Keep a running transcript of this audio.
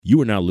You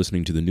are now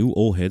listening to the New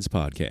Old Heads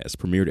podcast,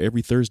 premiered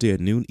every Thursday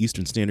at noon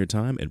Eastern Standard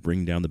Time at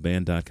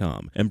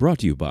BringDownTheBand.com, and brought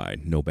to you by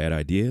No Bad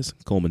Ideas,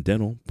 Coleman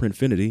Dental,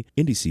 Printfinity,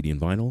 Indie CD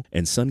and Vinyl,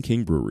 and Sun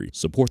King Brewery.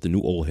 Support the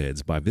New Old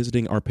Heads by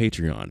visiting our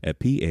Patreon at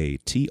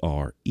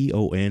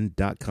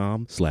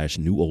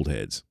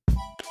patreon.com/newoldheads.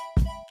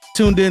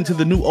 Tuned in to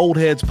the New Old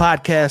Heads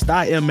podcast.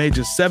 I am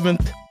Major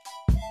 7th.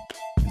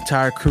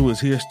 Entire crew is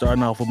here,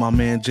 starting off with my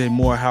man Jay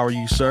Moore. How are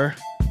you, sir?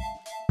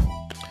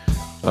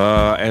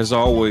 As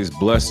always,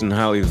 blessed and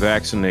highly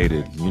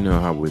vaccinated. You know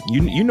how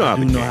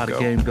the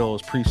game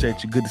goes.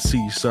 Appreciate you. Good to see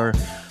you, sir.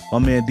 My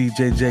man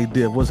DJ J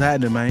Div. What's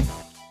happening, man?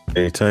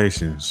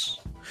 Salutations.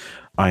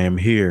 I am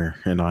here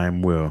and I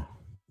am well.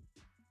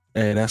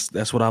 Hey,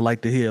 that's what I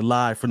like to hear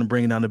live from the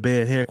Bringing Down the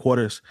Bed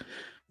headquarters.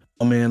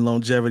 My man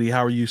Longevity.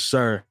 How are you,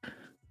 sir?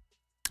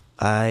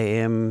 I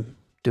am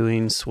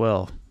doing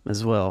swell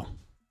as well.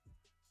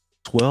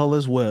 Swell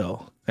as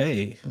well.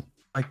 Hey,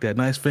 like that.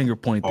 Nice finger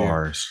point there.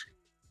 Bars.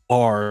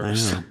 All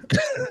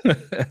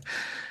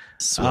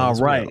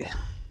right. Well.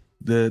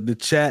 The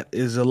chat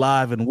is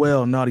alive and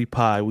well. Naughty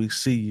Pie, we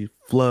see you.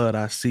 Flood,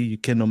 I see you.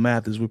 Kendall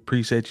Mathis, we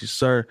appreciate you,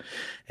 sir.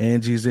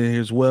 Angie's in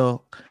here as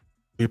well.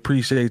 We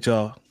appreciate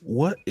y'all.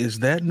 What is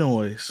that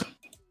noise?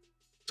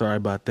 Sorry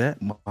about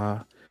that.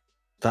 My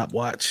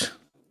stopwatch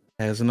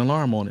has an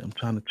alarm on it. I'm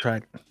trying to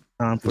track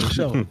time for the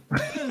show.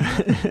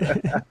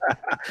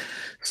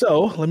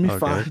 So let me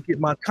get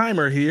my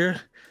timer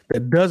here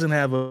that doesn't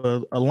have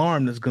an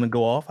alarm that's going to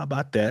go off. How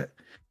about that?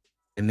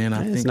 And then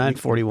I think it's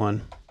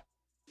 9:41.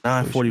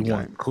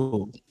 9:41.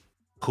 Cool.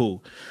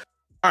 All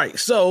right.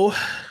 So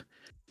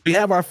we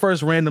have our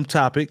first random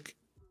topic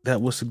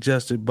that was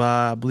suggested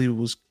by, I believe it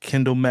was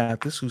Kendall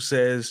Mathis, who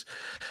says,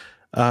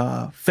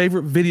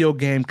 favorite video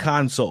game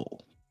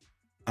console,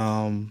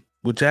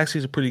 which actually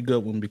is a pretty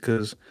good one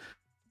because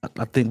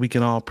I think we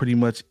can all pretty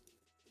much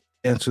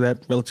answer that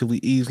relatively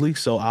easily.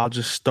 So I'll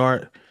just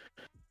start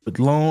with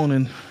Lone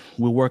and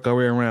we'll work our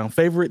way around.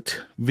 Favorite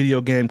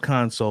video game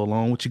console,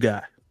 Lone, what you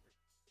got?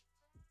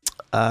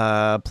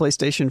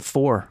 PlayStation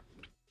 4.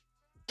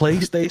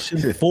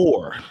 PlayStation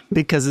 4.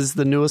 Because it's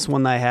the newest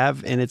one I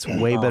have, and it's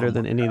way better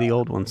than any of the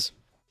old ones.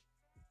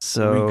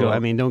 So, I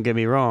mean, don't get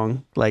me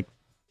wrong. Like,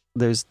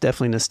 there's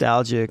definitely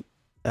nostalgia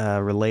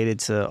related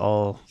to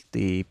all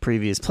the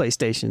previous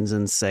PlayStations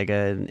and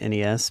Sega and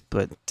NES.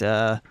 But,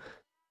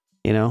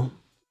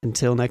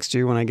 until next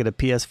year when I get a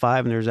PS5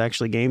 and there's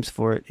actually games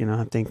for it,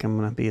 I think I'm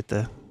going to be at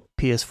the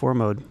PS4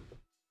 mode.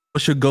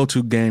 What's your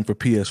go-to game for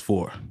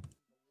PS4?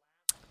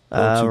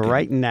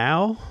 Right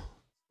now?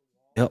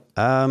 Yep.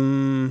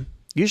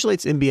 Usually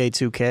it's NBA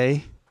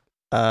 2K.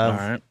 All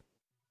right.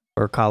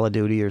 Or Call of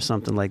Duty or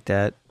something like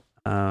that.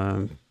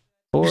 You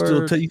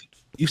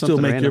still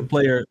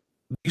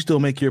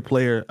make your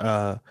player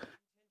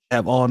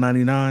have all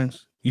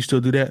 99s? You still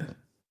do that?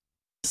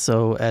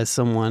 So as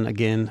someone,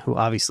 again, who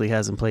obviously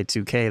hasn't played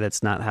 2K,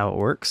 that's not how it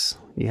works.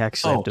 You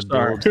actually have to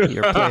build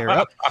your player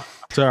up.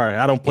 Sorry,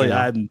 I don't play.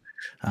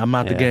 I'm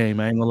out the game.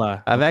 I ain't gonna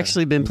lie. I've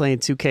actually been playing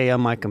 2K on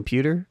my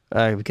computer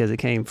because it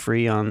came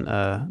free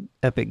on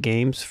Epic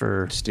Games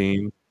for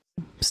Steam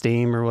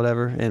or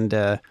whatever. And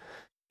I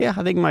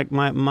think my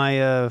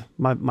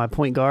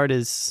point guard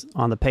is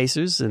on the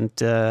Pacers and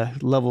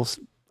levels.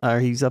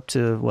 He's up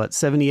to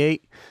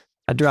 78.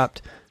 I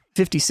dropped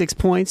 56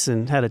 points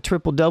and had a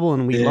triple double,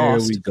 and we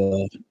lost.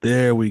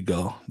 There we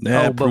go.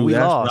 But we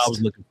lost. What I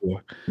was looking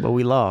for. But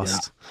we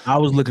lost. Yeah. I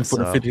was looking for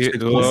the 56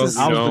 points.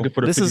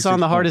 This is on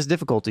the hardest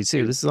difficulty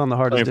too. This is on the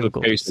hardest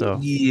difficulty. So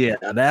yeah,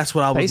 that's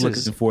what I was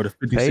looking for. The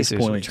 56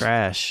 Pacers points.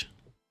 Trash.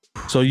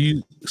 So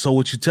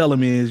what you're telling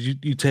me is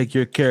you take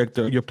your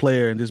character, your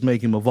player, and just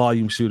make him a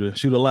volume shooter.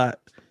 Shoot a lot.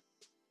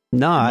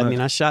 No, I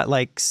mean I shot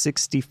like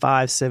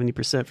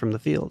 65-70% from the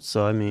field.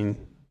 So I mean,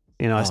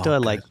 I still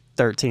had like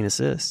 13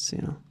 assists.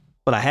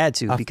 But I had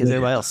to because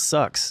everybody else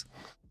sucks.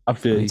 I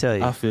feel you.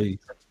 Yeah.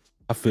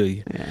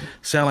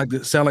 Sound like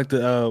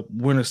the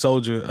Winter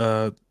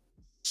Soldier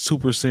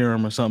super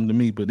serum or something to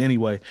me. But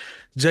anyway,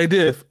 J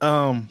Diff,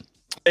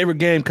 favorite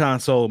game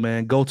console,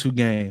 man. Go-to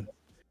game.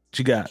 What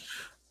you got?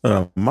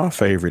 My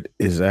favorite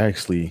is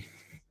actually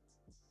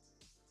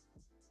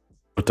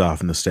put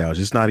off nostalgia.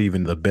 It's not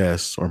even the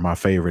best or my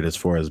favorite as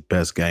far as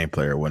best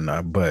gameplay or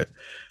whatnot, but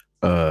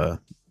the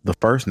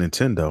first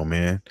Nintendo,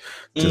 man,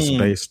 just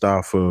based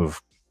off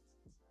of.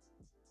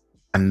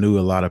 I knew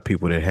a lot of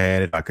people that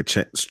had it. I could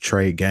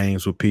trade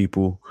games with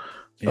people.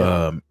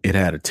 Yeah. It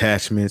had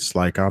attachments.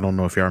 Like, I don't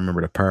know if y'all remember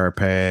the Power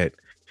Pad.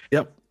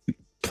 Yep.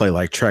 Play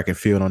like track and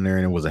field on there,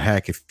 and it was a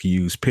hack. If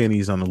you use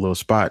pennies on the little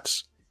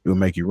spots, it would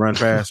make you run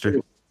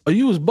faster. Oh,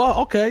 you was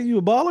okay. You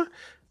a baller?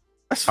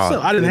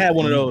 I didn't have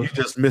one of those. You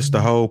just missed the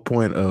whole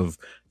point of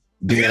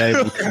being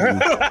able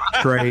to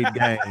trade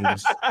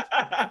games,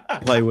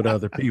 play with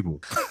other people.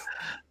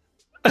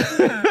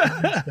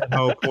 The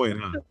whole point,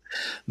 huh?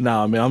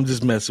 Nah, man, I'm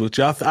just messing with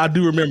you. I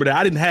do remember that.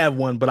 I didn't have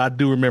one, but I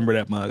do remember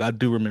that mug. I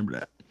do remember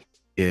that.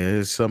 Yeah,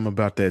 it's something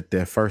about that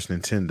first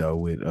Nintendo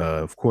with,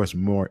 of course,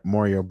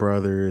 Mario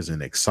Brothers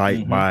and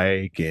Excite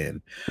Bike,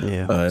 and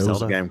it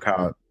was a game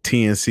called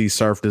TNC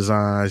Surf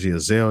Designs, yeah,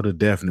 Zelda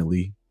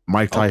definitely.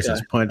 Mike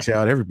Tyson's Punch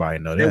Out. Everybody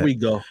know that. There we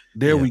go.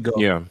 We go.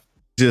 Yeah.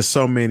 Just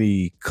so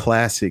many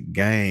classic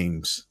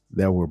games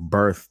that were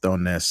birthed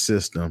on that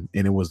system.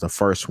 And it was the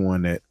first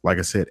one that, like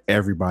I said,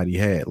 everybody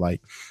had.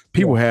 Like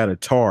people had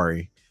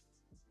Atari,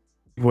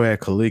 people had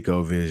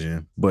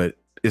ColecoVision, but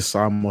it's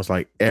almost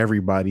like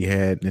everybody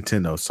had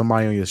Nintendo.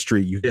 Somebody on your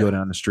street, you go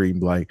down the street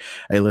and be like,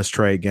 hey, let's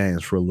trade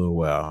games for a little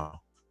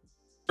while.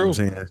 True. You know what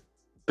I'm saying?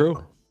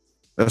 True.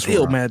 That's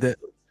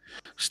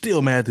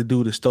Still mad the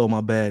dude that stole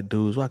my bad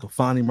dudes. Well, I can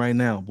find him right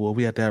now, boy.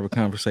 We have to have a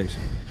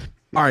conversation.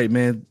 All right,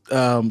 man.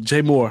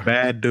 Jay Moore.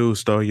 Bad dude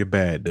stole your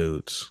bad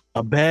dudes.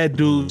 A bad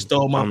dude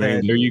stole my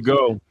bad. There you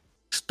go.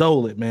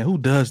 Stole it, man. Who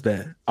does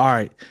that? All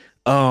right.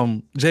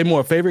 Jay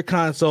Moore, favorite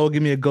console.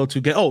 Give me a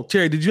go-to game. Oh,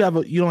 Terry, did you have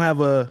a? You don't have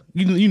a?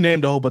 You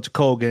named a whole bunch of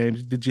cold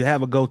games. Did you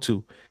have a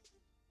go-to?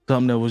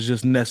 Something that was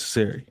just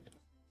necessary.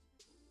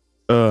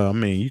 I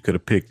mean, you could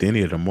have picked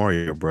any of the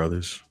Mario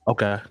Brothers.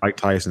 Okay. Mike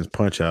Tyson's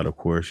Punch Out, of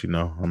course. You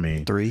know, I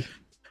mean, 3.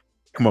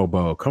 Come on,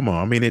 Bo. Come on.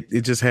 I mean,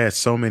 it just had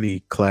so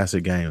many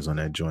classic games on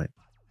that joint.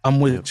 I'm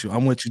with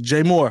you.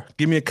 Jay Moore,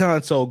 give me a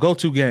console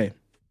go-to game.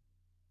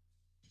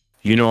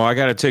 You know, I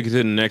got to take it to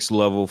the next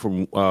level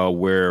from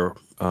where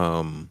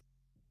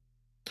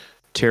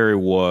Terry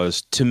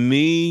was. To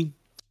me,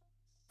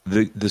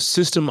 the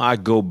system I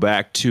go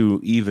back to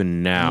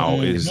even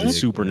now is the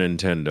Super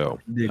Nintendo.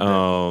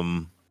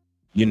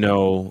 You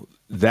know,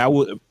 that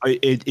would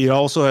it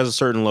also has a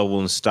certain level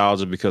of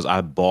nostalgia because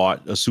I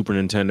bought a Super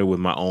Nintendo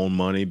with my own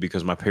money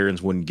because my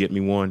parents wouldn't get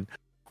me one.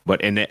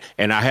 But and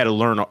I had to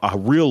learn a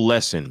real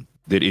lesson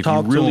that if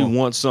you really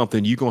want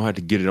something, you're gonna have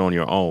to get it on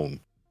your own.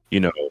 You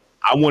know,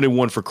 I wanted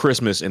one for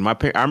Christmas, and I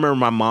remember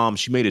my mom,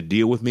 she made a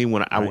deal with me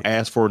when I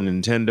asked for a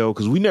Nintendo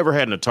because we never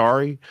had an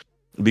Atari.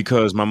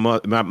 Because my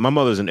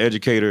mother's an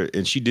educator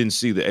and she didn't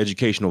see the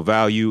educational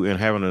value in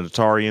having an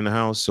Atari in the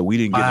house, so we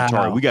didn't get an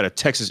Atari. We got a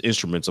Texas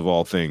Instruments of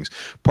all things.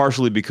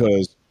 Partially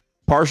because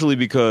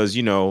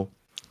you know,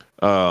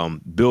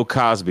 Bill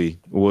Cosby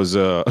was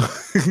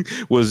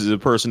was the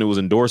person who was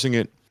endorsing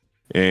it,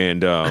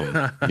 and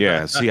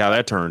yeah, see how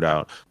that turned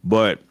out.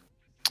 But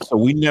so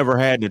we never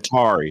had an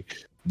Atari.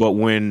 But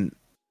when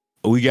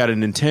we got a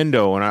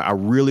Nintendo, and I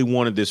really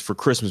wanted this for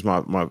Christmas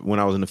when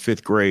I was in the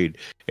 5th grade.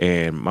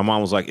 And my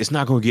mom was like, it's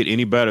not going to get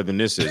any better than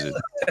this, is it?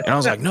 And I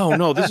was like,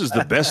 no, this is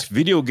the best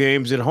video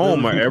games at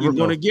home I'm ever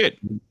going to get.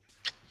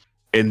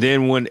 And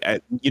then when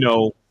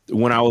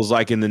I was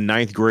like in the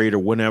 9th grade or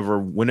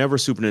whenever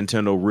Super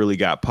Nintendo really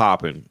got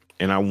popping,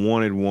 and I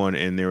wanted one,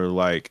 and they were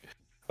like,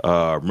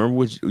 remember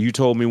what you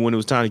told me when it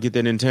was time to get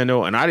that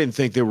Nintendo? And I didn't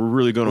think they were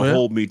really going to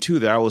hold me to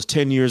that. I was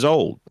 10 years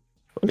old.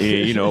 And,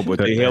 you know, but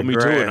they held me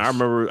to it. And I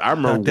remember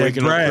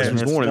waking up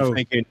Christmas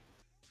morning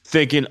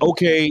thinking,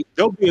 okay,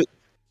 there'll be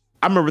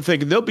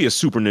a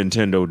Super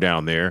Nintendo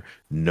down there.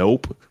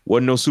 Nope,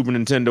 wasn't no Super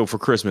Nintendo for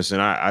Christmas.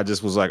 And I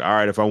just was like, all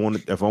right, if I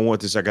want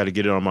this, I got to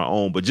get it on my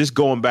own. But just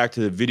going back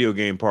to the video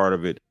game part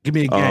of it, give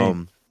me a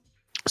game.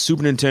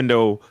 Super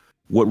Nintendo.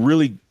 What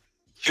really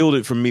killed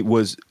it for me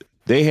was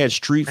they had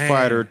Street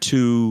Fighter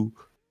 2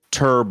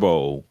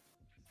 Turbo,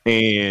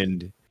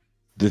 and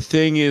the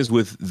thing is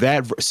with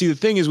the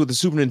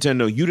Super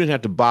Nintendo, you didn't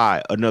have to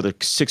buy another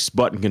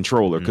 6-button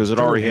controller because it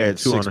already had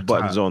 6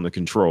 buttons on the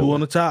controller. 2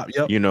 on the top,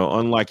 yep. You know,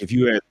 unlike if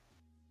you had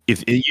like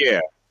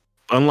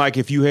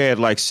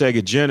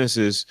Sega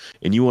Genesis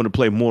and you want to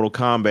play Mortal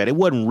Kombat, it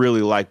wasn't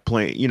really like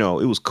playing, you know,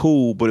 it was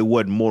cool, but it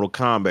wasn't Mortal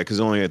Kombat because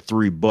it only had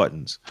 3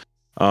 buttons.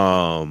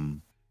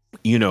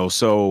 You know,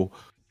 so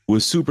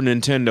with Super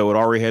Nintendo, it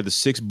already had the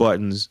 6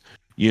 buttons.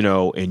 You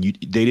know, and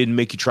they didn't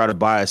make you try to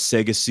buy a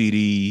Sega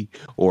CD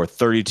or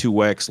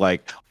 32X,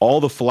 like all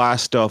the fly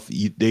stuff.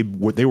 They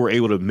were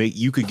able to make.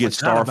 You could get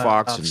Star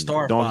Fox and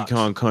Donkey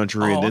Kong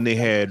Country, and then they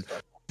had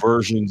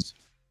versions.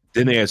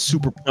 Then they had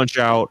Super Punch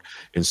Out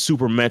and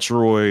Super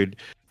Metroid,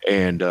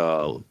 and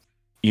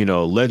you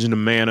know, Legend of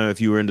Mana.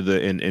 If you were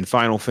into in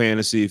Final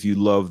Fantasy, if you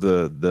love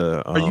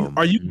the are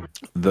you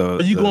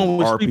going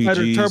with RPGs? Street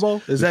Fighter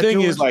Turbo? Is that the thing?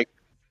 Is like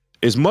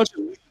as much.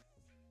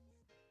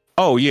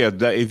 Oh yeah,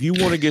 if you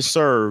want to get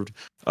served,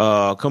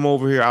 come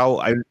over here.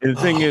 The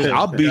thing is,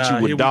 I'll beat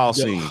you with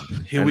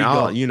Dalsim. Here we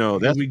go. You know,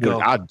 that's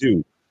what I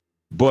do.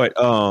 But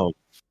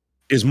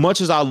as much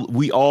as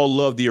we all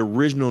love the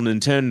original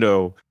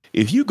Nintendo,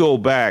 if you go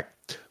back,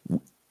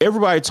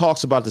 everybody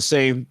talks about the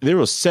same. There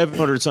were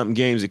 700 something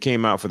games that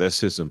came out for that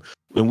system,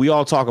 and we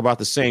all talk about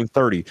the same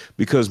 30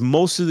 because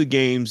most of the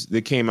games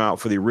that came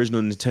out for the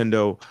original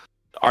Nintendo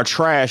are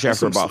trash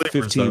after about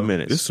 15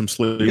 minutes. It's some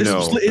sleepers. You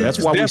know, that's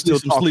why we still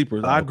talk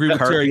sleepers. I agree with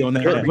Terry on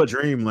that. But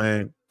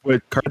Dreamland.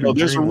 But you know,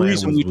 there's a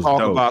reason we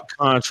talk about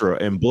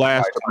Contra and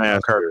Blaster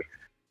Master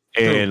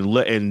and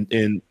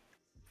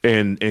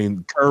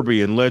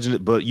Kirby and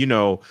Legend. But you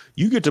know,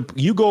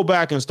 you go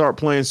back and start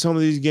playing some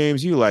of these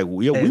games. You like,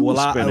 we were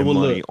spending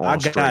money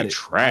on straight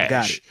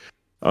trash.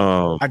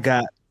 I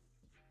got.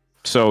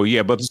 So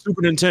yeah, but the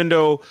Super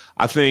Nintendo,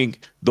 I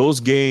think those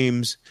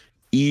games,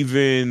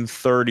 even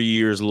 30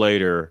 years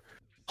later,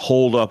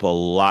 hold up a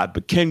lot.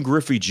 But Ken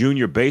Griffey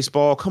Jr.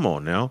 baseball, come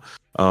on now.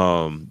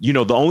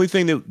 The only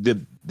thing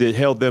that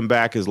held them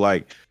back is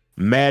like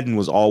Madden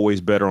was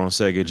always better on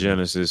Sega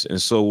Genesis,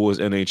 and so was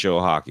NHL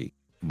hockey.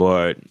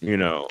 But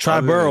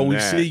Triborough, we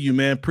see you,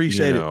 man.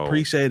 Appreciate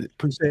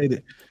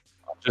it.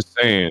 Just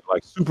saying,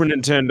 like Super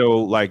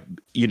Nintendo, like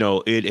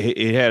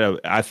it had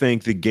I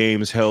think the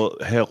games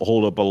hold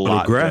up a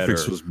lot. The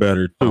graphics was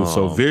better too.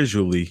 So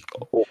visually,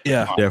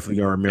 definitely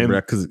gonna remember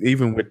that, because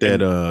even with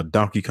that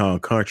Donkey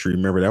Kong Country,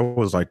 remember that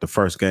was like the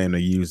first game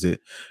to use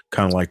it,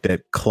 kind of like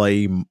that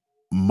clay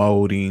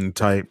molding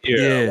type.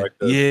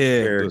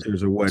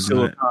 Characters or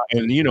whatnot.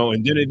 And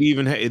and then it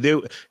even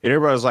and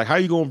everybody's like, how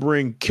you gonna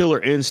bring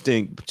Killer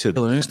Instinct to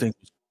Killer Instinct?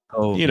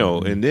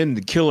 And then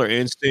the Killer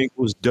Instinct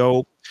was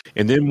dope.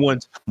 And then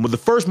once the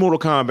first Mortal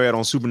Kombat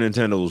on Super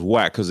Nintendo was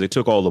whack because they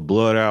took all the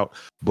blood out.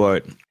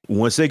 But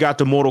once they got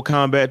to Mortal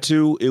Kombat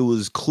 2, it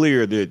was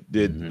clear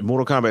that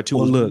Mortal Kombat 2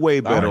 was way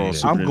better on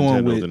Super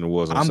Nintendo than it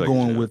was on Sega. I'm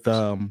going with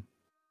I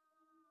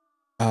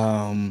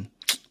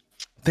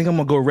think I'm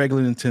gonna go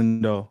regular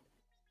Nintendo.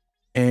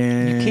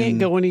 And you can't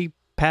go any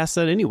past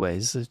that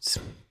anyways. It's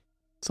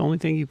the only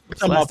thing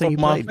it's the last thing you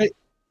played.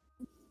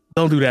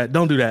 Don't do that.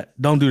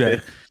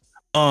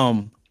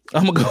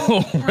 I'm gonna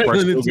go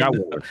regular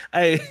Nintendo.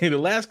 Hey, the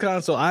last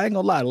console, I ain't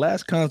gonna lie, the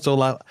last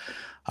console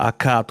I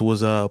copped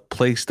was a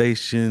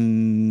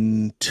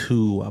PlayStation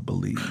 2, I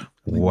believe.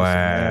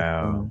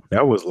 Wow.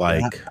 That was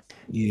like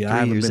 3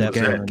 years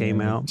after it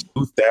came out.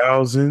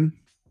 2000.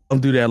 Don't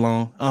do that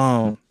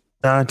long.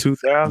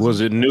 2000. Was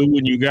it new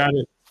when you got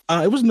it?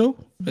 It was new.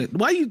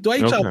 Why you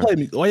trying to play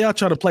me? Why y'all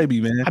trying to play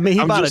me, man? I mean,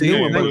 he bought a new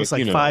one, but it was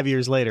like 5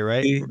 years later,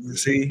 right?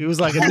 See, it was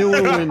like a new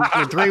one when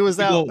 3 was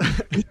out.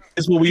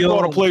 It's what we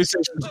bought a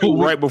PlayStation 2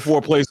 right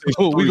before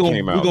PlayStation 3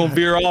 came out. We're gonna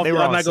veer off.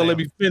 Y'all not gonna let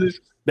me finish.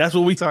 That's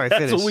what we.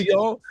 That's what we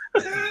on.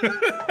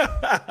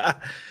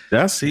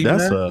 That's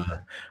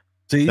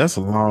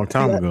a long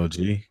time ago,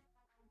 G.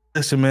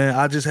 Listen, man,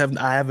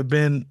 I haven't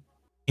been.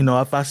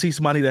 If I see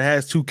somebody that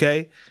has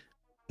 2K,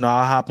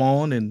 I'll hop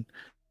on, and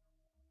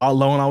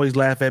Lone always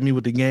laugh at me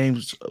with the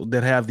games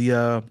that have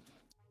the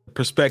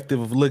perspective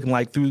of looking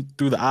like through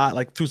the eye,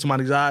 like through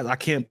somebody's eyes. I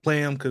can't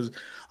play them because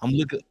I'm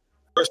looking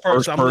first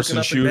person. I'm looking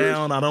up and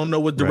down. I don't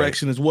know what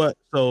direction is what.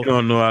 So you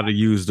don't know how to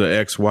use the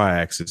XY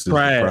axis.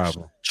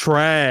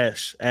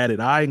 Trash at it.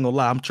 I ain't gonna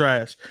lie, I'm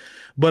trash.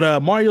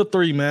 But Mario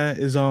 3, man,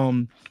 is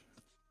I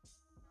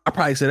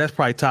probably say that's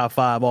probably top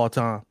 5 all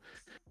time.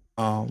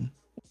 I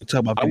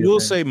will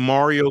say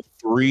Mario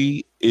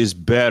 3 is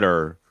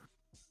better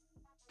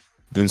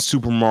than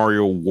Super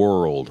Mario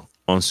World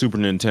on Super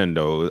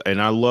Nintendo, and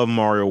I love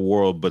Mario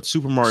World, but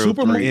Super Mario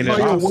 3 and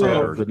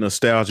also the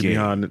nostalgia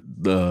behind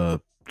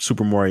the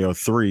Super Mario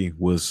 3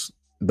 was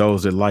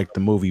those that liked the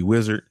movie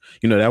Wizard.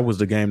 That was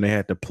the game they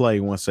had to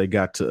play once they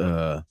got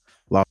to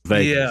Las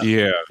Vegas.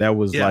 Yeah. That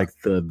was like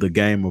the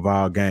game of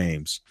all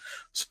games.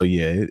 So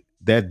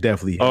that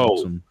definitely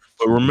helps them.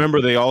 But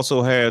remember, they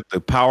also had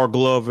the Power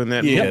Glove in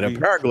that movie. The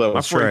Power Glove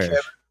was trash.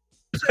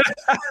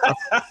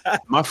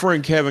 My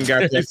friend Kevin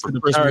got that for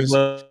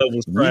Christmas.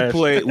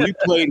 We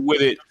played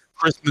with it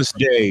Christmas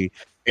Day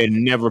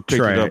and never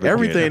picked it up.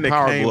 Everything that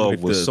Power came Glove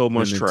with was so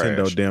much trash.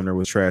 Nintendo damn near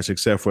was trash,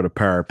 except for the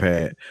Power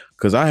Pad.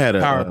 Because I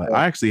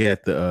actually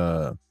had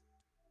the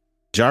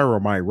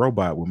Gyromite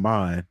robot with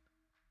mine.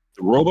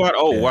 The robot?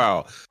 Oh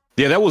wow.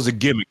 Yeah, that was a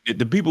gimmick.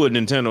 The people at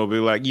Nintendo will be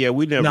like, "Yeah,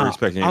 we never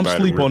expected anybody."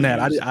 I'm sleep on that.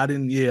 I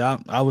didn't. Yeah,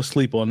 I was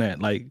sleep on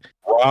that. Like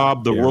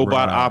Rob, the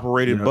robot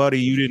operated buddy.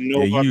 You didn't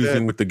know about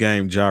using with the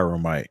game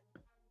Gyromite.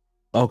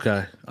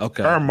 Okay.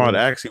 Gyromite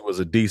actually was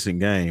a decent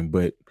game,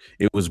 but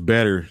it was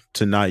better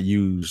to not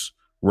use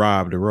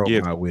Rob the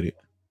robot with it.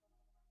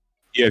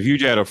 Yeah, if you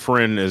had a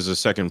friend as a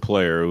second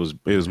player, it was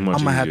much.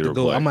 I'm gonna have to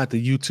go. Play. I'm gonna have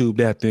to YouTube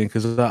that thing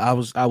because I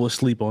was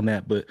sleep on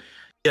that. But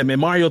yeah,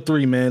 man, Mario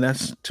 3, man,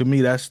 that's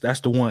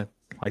the one.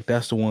 Like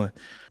that's the one.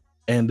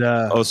 And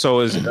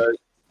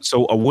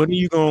so when are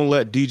you gonna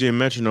let DJ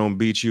Metronome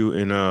beat you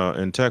in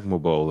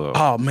Tecmo Bowl though?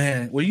 Oh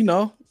man,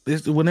 well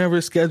whenever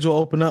his schedule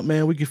open up,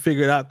 man, we can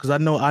figure it out because I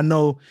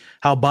know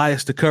how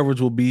biased the coverage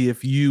will be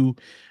if you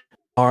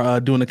are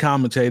doing the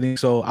commentating.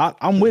 So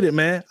I'm with it,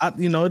 man.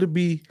 It'll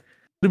be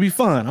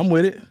fun. I'm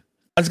with it.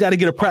 I just got to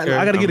get a practice.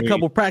 I got to get a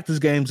couple practice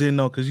games in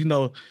though, because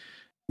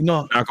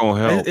not gonna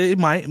help. It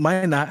might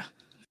not.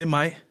 It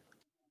might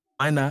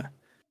not.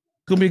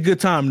 It's gonna be a good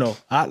time though.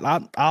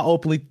 I'll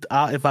openly.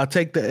 If I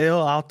take the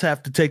L, I'll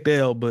have to take the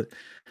L. But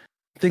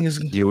the thing is,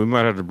 we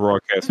might have to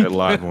broadcast that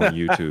live on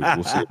YouTube.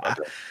 We'll see about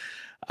that.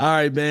 All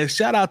right, man.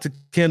 Shout out to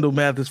Kendall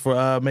Mathis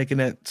for making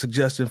that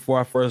suggestion for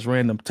our first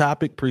random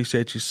topic.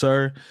 Appreciate you,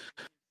 sir.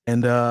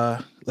 And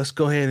let's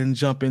go ahead and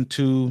jump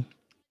into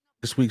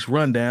this week's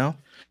rundown.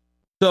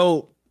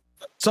 So,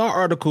 saw an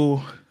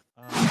article,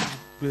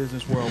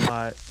 Business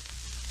Worldwide,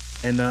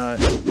 and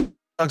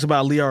talks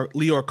about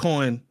Leor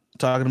Cohen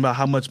talking about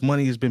how much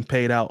money has been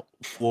paid out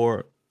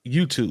for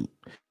YouTube.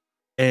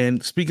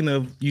 And speaking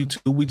of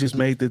YouTube, we just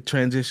made the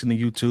transition to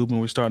YouTube,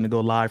 and we're starting to go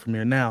live from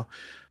here now.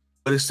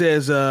 But it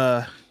says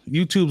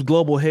YouTube's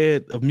global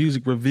head of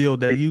music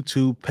revealed that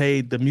YouTube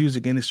paid the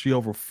music industry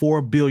over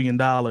 $4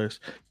 billion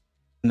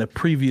in the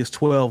previous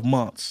 12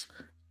 months.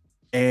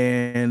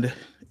 And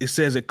it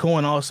says that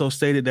Cohen also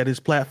stated that his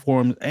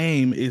platform's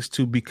aim is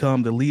to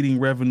become the leading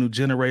revenue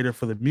generator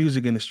for the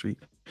music industry.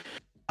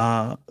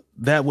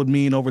 That would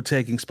mean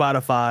overtaking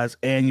Spotify's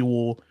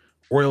annual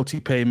royalty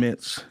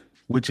payments,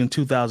 which in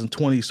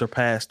 2020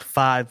 surpassed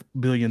 $5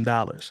 billion.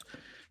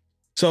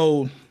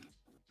 So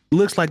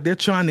looks like they're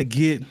trying to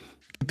get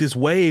this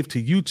wave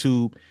to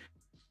YouTube.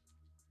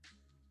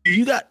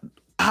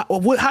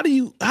 How do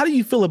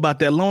you feel about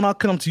that, Lone? I'll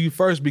come to you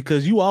first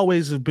because you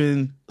always have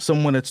been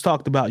someone that's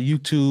talked about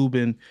YouTube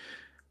and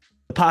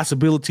the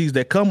possibilities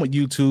that come with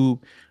YouTube.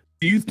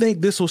 Do you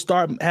think this will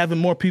start having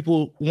more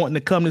people wanting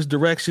to come this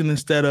direction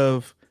instead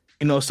of,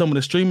 some of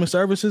the streaming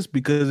services?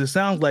 Because it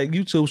sounds like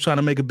YouTube's trying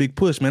to make a big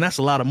push. Man, that's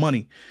a lot of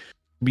money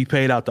to be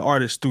paid out to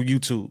artists through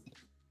YouTube.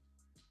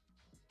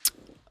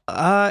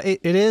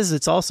 It is.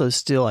 It's also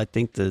still, I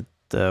think, the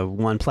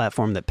one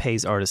platform that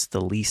pays artists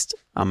the least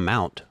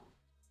amount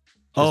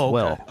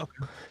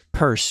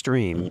per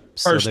stream.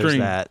 There's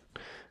that.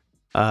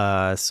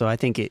 So I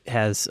think it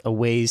has a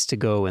ways to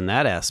go in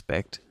that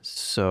aspect.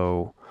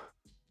 So,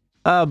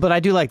 but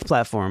I do like the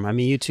platform. I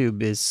mean,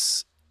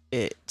 YouTube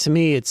to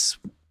me, it's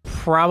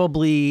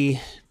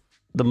probably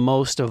the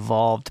most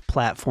evolved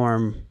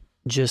platform,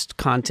 just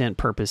content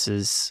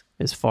purposes,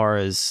 as far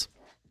as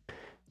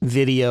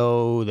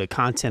video, the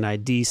content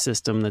ID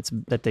system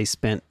that they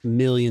spent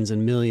millions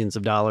and millions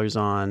of dollars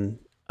on,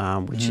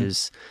 which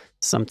is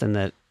something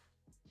that,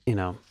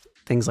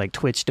 things like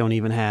Twitch don't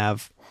even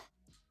have.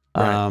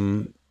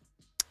 Right.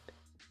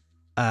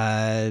 And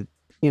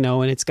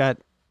it's got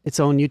its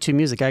own YouTube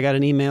Music. I got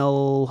an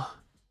email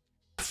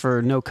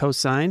for No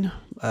Cosign,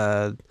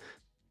 about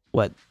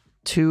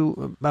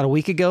a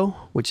week ago,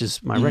 which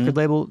is my record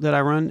label that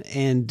I run.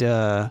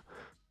 And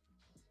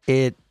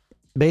it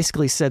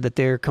basically said that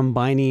they're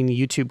combining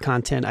YouTube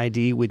Content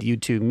ID with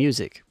YouTube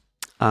Music,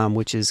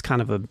 which is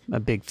kind of a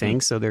big thing.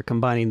 So they're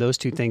combining those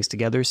two things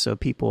together. So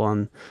people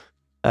on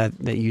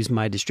that use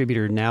my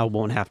distributor now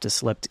won't have to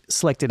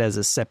select it as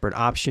a separate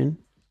option.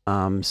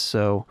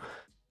 So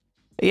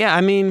yeah,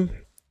 I mean,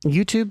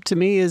 YouTube to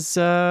me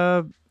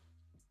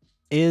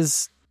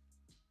is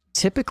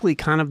typically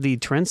kind of the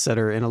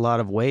trendsetter in a lot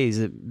of ways.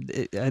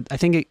 I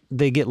think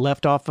they get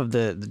left off of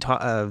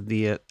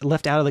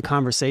left out of the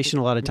conversation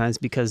a lot of times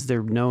because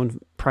they're known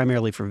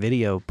primarily for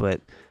video.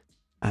 But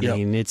I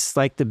mean, it's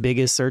like the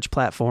biggest search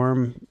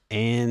platform,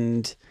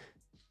 and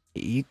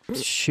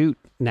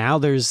now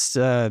there's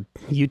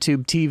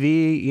YouTube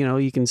TV.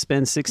 You can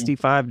spend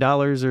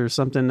 $65 or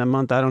something a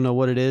month. I don't know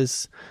what it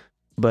is,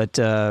 but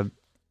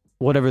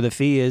whatever the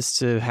fee is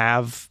to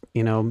have,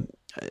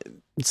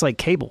 it's like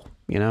cable.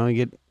 You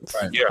get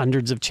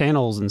hundreds of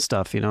channels and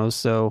stuff,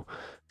 so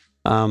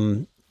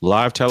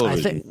live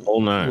television,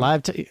 whole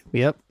nine.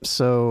 Yep.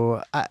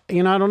 So I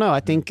don't know. I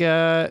think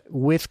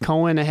with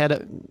Cohen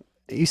ahead,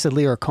 you said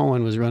Lear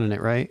Cohen was running it,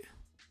 right?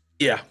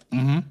 Yeah.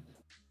 Mm-hmm.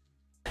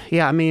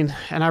 Yeah. I mean,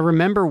 and I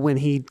remember when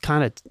he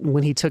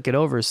took it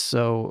over.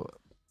 So,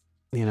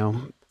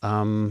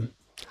 I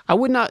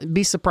would not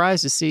be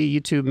surprised to see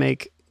YouTube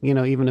make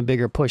even a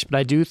bigger push, but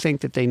I do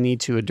think that they need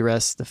to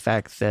address the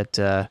fact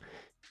that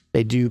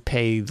they do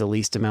pay the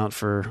least amount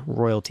for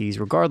royalties,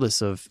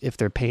 regardless of if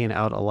they're paying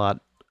out a lot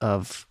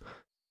of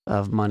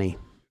money.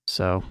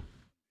 So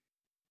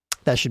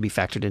that should be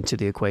factored into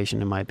the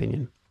equation, in my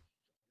opinion.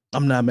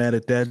 I'm not mad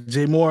at that.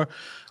 Jay Moore,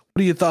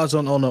 what are your thoughts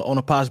on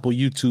a possible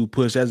YouTube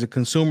push? As a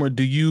consumer,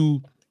 do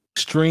you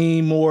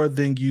stream more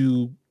than do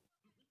you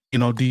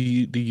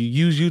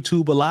use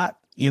YouTube a lot?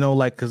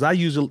 Because I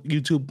use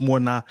YouTube more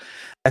than I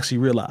actually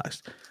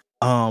realized.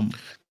 From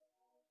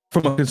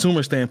a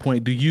consumer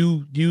standpoint, do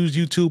you use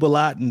YouTube a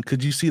lot, and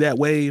could you see that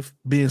wave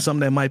being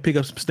something that might pick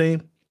up some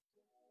steam?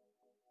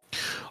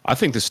 I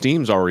think the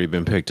steam's already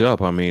been picked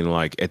up. I mean,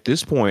 like at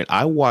this point,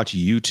 I watch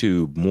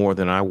YouTube more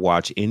than I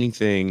watch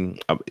anything.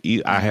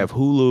 I have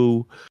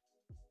Hulu,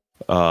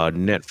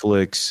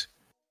 Netflix,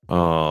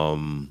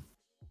 and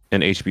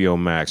HBO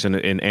Max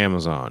and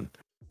Amazon,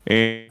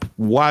 and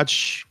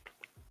watch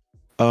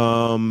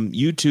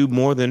YouTube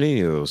more than any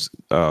of those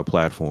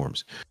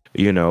platforms.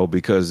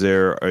 Because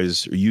there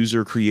is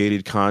user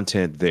created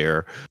content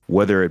there,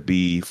 whether it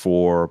be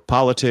for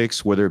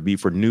politics, whether it be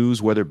for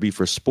news, whether it be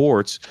for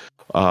sports,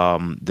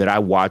 that I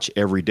watch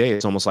every day.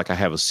 It's almost like I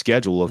have a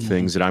schedule of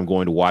things that I'm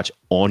going to watch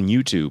on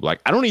YouTube. Like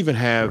I don't even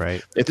have,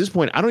 at this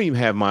point, I don't even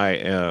have my,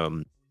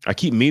 I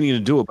keep meaning to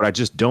do it, but I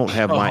just don't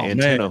have my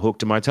antenna hooked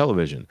to my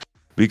television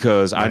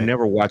because I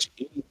never watch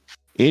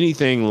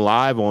anything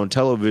live on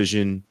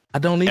television. I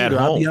don't either,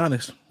 I'll be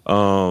honest.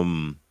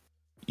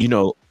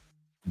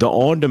 The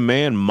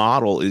on-demand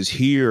model is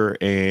here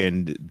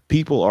and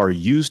people are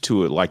used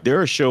to it. Like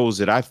there are shows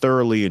that I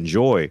thoroughly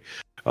enjoy,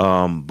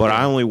 but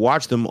I only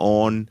watch them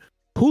on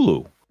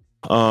Hulu.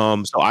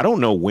 So I don't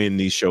know when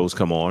these shows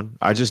come on.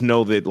 I just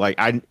know that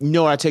I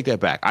take that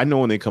back. I know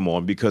when they come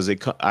on because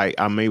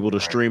I'm able to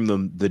stream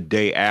them the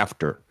day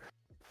after,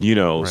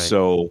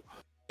 so,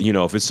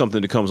 if it's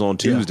something that comes on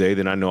Tuesday,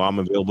 then I know I'm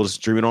available to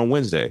stream it on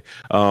Wednesday.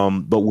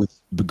 But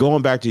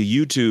going back to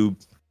YouTube,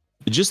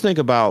 just think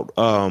about,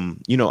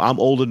 you know, I'm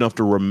old enough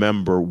to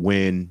remember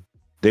when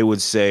they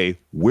would say,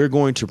 we're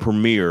going to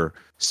premiere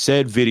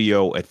said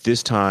video at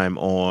this time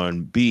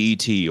on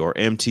BET or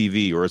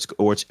MTV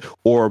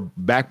or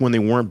back when they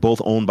weren't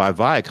both owned by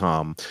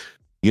Viacom.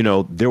 You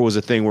know, there was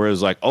a thing where it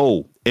was like,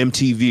 oh,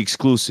 MTV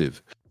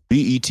exclusive,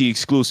 BET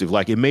exclusive.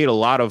 Like, it made a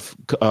lot of,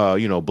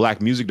 you know,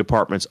 black music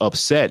departments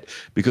upset,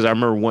 because I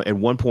remember at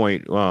one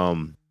point,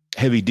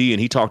 Heavy D, and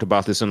he talked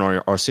about this in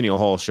our Arsenio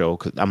Hall show,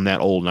 because I'm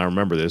that old and I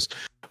remember this,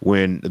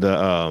 when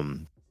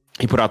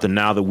he put out the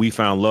Now That We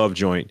Found Love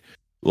joint.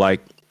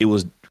 Like, it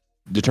was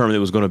determined it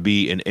was going to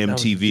be an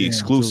MTV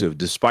exclusive,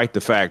 despite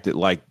the fact that,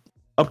 like,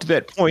 up to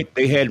that point,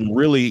 they hadn't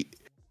really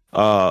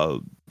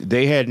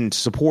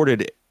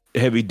supported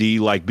Heavy D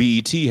like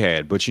BET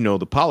had. But, you know,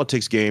 the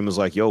politics game is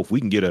like, yo, if we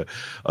can get a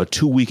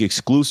 2-week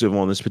exclusive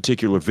on this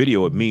particular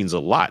video, it means a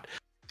lot.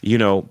 You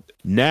know,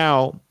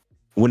 now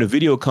when a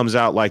video comes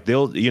out, like,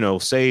 they'll, you know,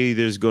 say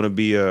there's going to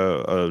be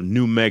a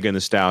new Megan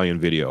Thee Stallion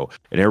video,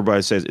 and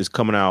everybody says it's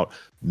coming out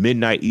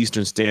midnight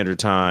Eastern Standard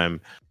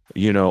Time,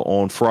 you know,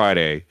 on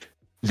Friday,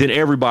 then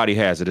everybody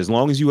has it. As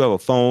long as you have a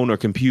phone or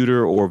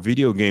computer or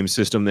video game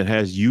system that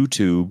has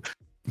YouTube,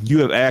 you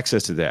have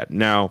access to that.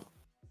 Now,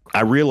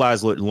 I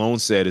realize what Lone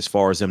said as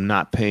far as them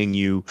not paying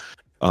you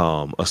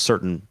a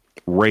certain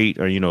rate,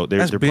 or, you know,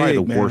 they're probably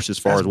the worst as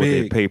far as what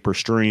they pay per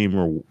stream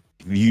or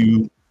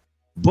view.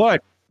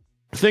 But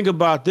think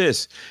about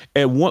this: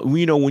 you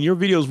know, when your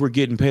videos were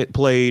getting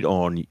played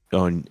on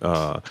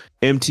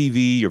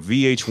MTV or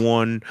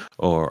VH1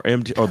 or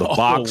the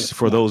Box,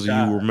 for those of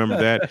you who remember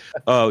that,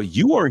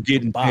 you weren't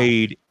getting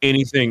paid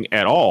anything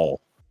at all.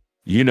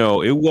 You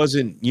know, it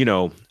wasn't, you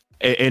know.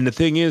 And the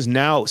thing is,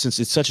 now, since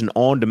it's such an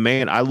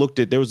on-demand, I looked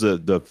at, there was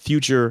the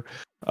Future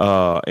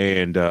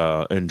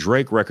and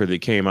Drake record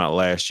that came out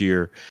last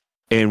year,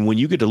 and when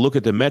you get to look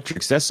at the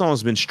metrics, that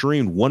song's been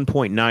streamed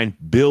 1.9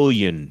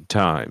 billion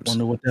times.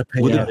 Wonder what that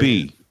with a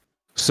B.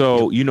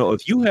 So, you know,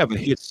 if you have a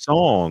hit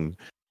song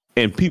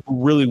and people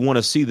really want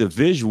to see the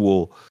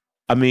visual,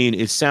 I mean,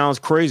 it sounds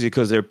crazy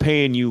because they're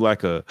paying you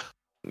like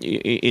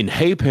in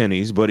hay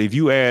pennies, but if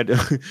you add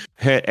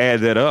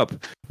that up,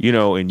 you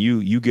know, and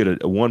you get a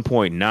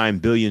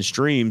 1.9 billion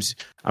streams,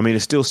 I mean,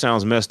 it still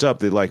sounds messed up.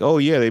 They're like, oh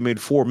yeah, they made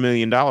 $4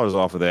 million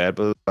off of that,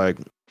 but like,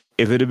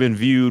 if it had been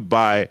viewed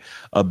by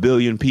 1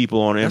 billion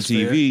people on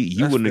MTV,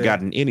 you wouldn't have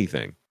gotten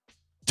anything.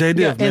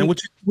 JD, man,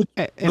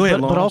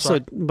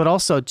 but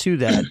also to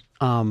that,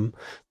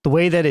 the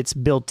way that it's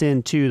built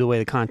into, the way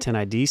the Content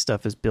ID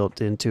stuff is built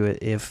into it,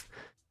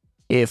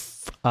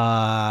 if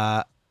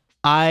I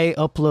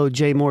upload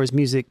Jay Moore's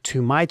music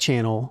to my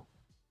channel,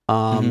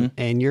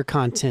 and your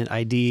Content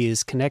ID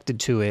is connected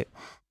to it,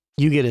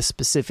 you get a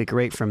specific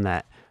rate from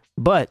that.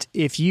 But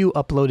if you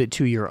upload it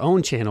to your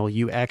own channel,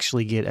 you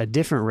actually get a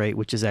different rate,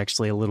 which is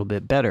actually a little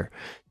bit better.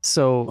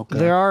 So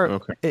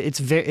it's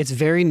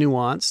very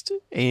nuanced,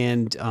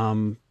 and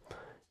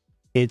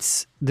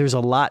there's a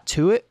lot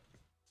to it,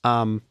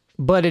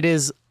 but it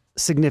is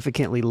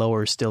significantly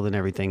lower still than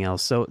everything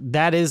else. So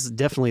that is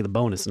definitely the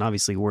bonus. And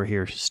obviously we're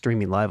here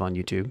streaming live on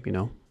YouTube, you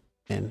know,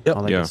 and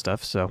all that good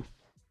stuff. So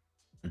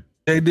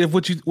hey, Div,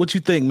 what you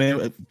think,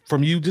 man?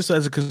 From you, just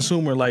as a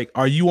consumer, like,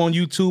 are you on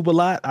YouTube a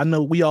lot? I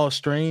know we all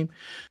stream.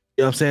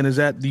 You know what I'm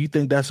saying? Do you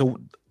think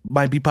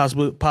might be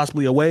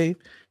possibly a wave?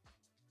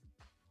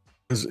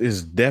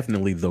 It's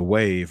definitely the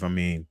wave. I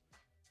mean,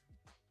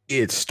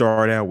 it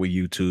started out with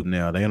YouTube.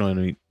 Now they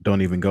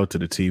don't even go to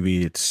the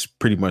TV. It's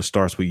pretty much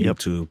starts with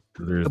YouTube.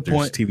 There's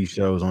TV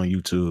shows on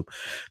YouTube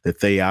that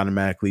they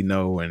automatically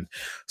know, and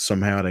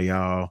somehow they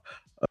all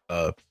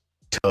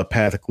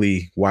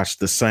telepathically watch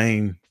the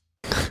same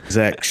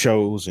exact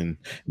shows and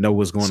know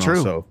what's going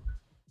on.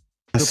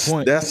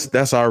 So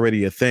that's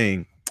already a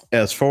thing.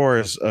 As far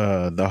as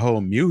the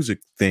whole music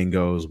thing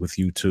goes with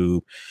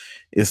YouTube,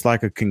 it's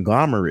like a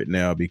conglomerate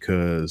now,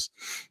 because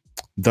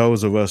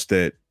those of us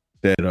that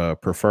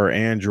prefer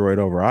Android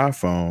over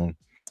iPhone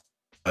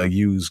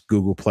use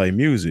Google Play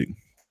Music.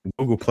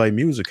 Google Play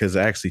Music has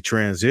actually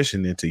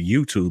transitioned into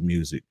YouTube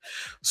Music.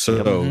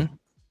 So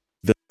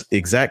the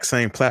exact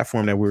same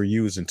platform that we're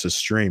using to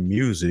stream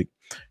music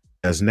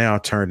has now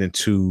turned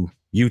into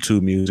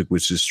YouTube Music,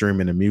 which is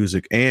streaming the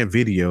music and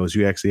videos.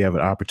 You actually have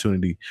an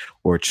opportunity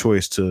or a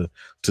choice to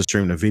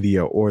stream the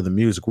video or the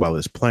music while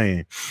it's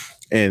playing.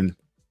 And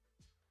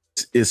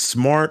it's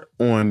smart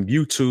on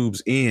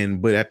YouTube's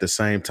end, but at the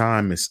same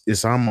time,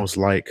 it's almost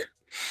like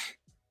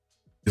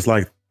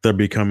they're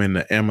becoming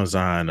the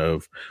Amazon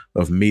of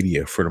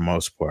media for the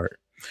most part,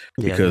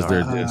 because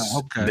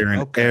they're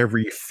in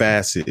every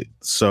facet.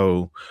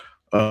 So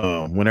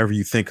whenever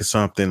you think of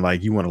something,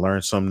 like you want to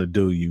learn something to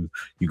do, you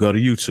go to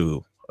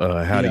YouTube.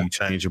 How do you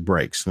change your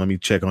brakes? Let me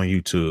check on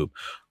YouTube.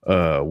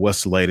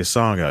 What's the latest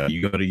song out?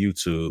 You go to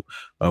YouTube.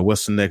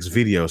 What's the next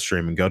video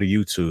streaming? Go to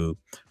YouTube.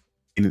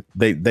 And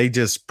they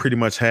just pretty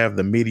much have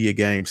the media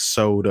game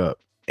sewed up.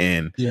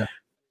 And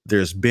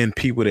there's been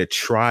people that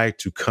try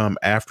to come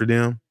after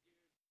them.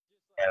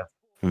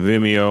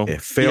 Vimeo.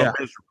 It failed.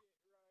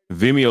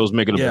 Vimeo's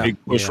making a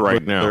big push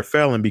right now. They're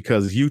failing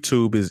because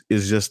YouTube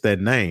is just that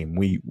name.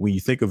 When you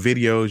think of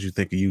videos, you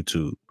think of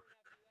YouTube.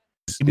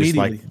 It's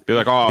like they're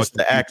like, oh, it's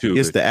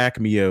the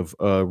acme of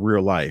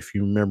real life.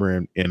 You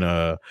remember in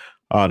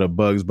all the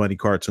Bugs Bunny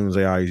cartoons,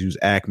 they always use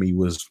Acme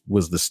was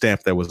the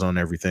stamp that was on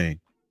everything.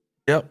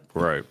 Yep.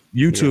 Right.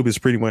 YouTube is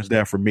pretty much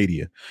that for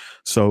media.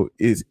 So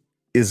it's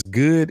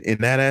good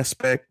in that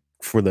aspect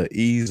for the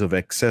ease of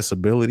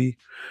accessibility.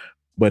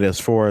 But as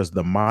far as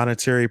the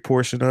monetary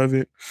portion of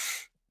it,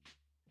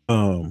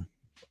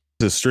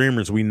 the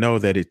streamers, we know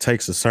that it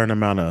takes a certain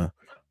amount of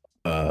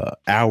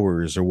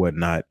hours or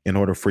whatnot in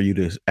order for you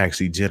to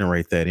actually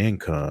generate that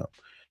income.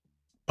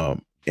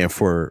 And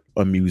for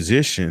a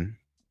musician,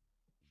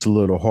 it's a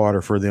little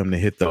harder for them to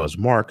hit those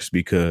marks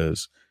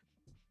because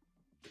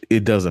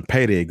it doesn't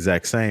pay the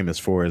exact same as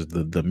far as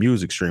the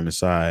music streaming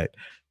side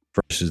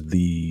versus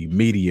the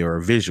media or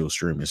visual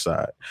streaming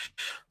side.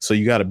 So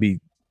you got to be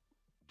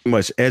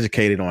much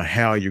educated on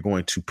how you're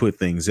going to put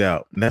things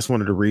out. And that's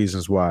one of the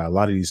reasons why a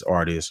lot of these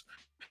artists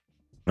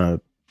try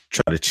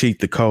to cheat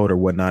the code or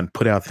whatnot and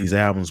put out these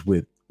albums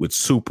with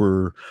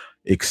super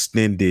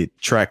extended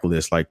track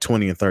lists, like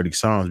 20 and 30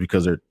 songs,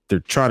 because they're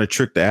trying to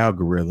trick the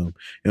algorithm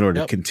in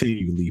order to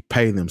continually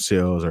pay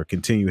themselves or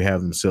continue to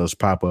have themselves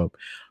pop up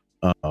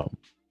for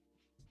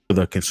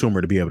the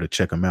consumer to be able to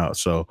check them out.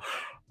 So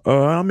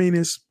I mean,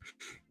 it's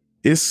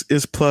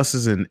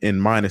pluses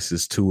and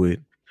minuses to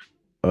it,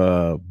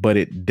 but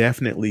it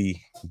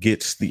definitely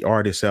gets the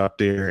artists out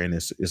there, and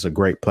it's a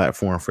great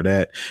platform for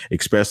that,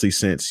 especially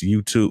since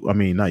YouTube, I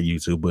mean, not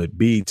YouTube, but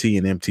BET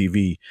and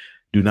MTV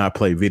do not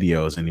play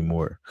videos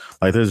anymore.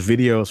 Like, there's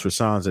videos for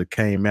songs that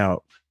came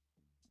out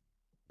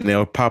and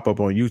they'll pop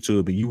up on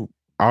YouTube, and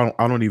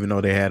I don't even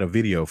know they had a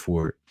video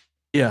for it.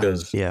 Yeah.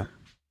 Because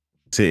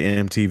to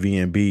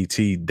MTV and BET,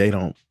 they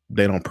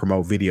don't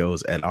promote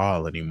videos at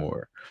all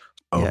anymore.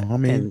 Oh, I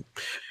mean,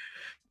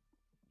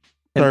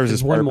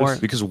 and one more,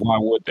 because why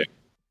would they?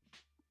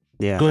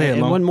 Yeah. Go ahead,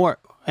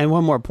 and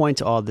one more point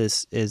to all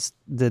this is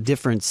the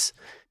difference,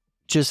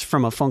 just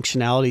from a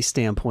functionality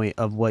standpoint,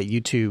 of what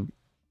YouTube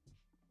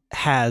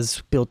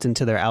has built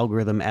into their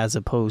algorithm as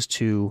opposed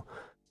to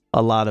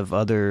a lot of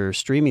other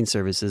streaming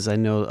services. I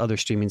know other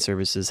streaming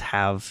services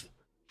have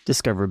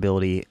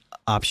discoverability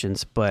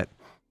options, but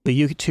the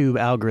YouTube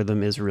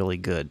algorithm is really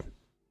good,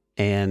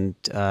 and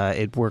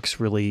it works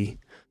really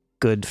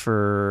good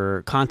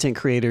for content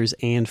creators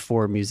and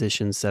for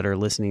musicians that are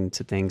listening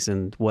to things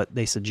and what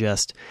they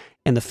suggest.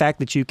 And the fact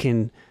that you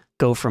can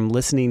go from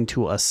listening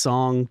to a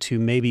song to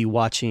maybe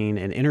watching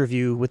an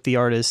interview with the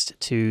artist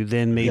to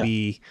then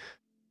maybe,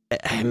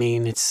 I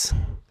mean, it's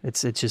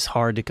just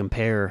hard to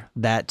compare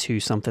that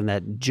to something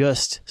that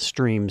just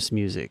streams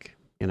music,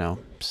 you know?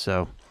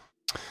 So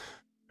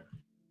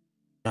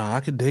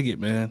I could dig it,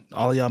 man.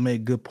 All of y'all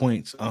made good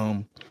points. Yeah,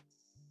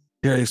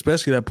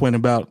 especially that point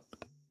about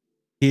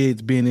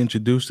kids being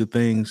introduced to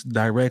things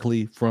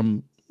directly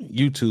from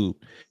YouTube.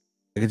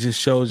 It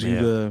just shows you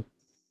the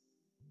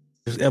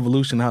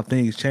evolution, how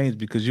things change.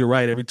 Because you're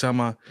right. Every time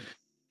I,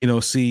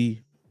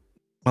 see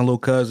my little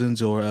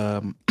cousins or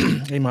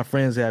any of my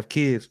friends that have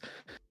kids,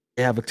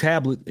 they have a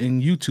tablet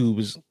and YouTube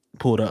is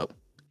pulled up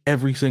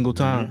every single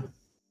time. Mm-hmm.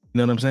 You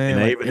know what I'm saying?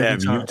 And they even have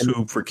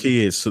YouTube for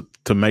kids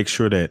to make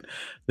sure that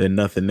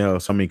nothing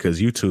else. I mean,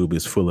 because YouTube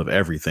is full of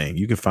everything.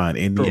 You can find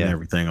any and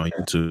everything on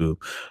YouTube,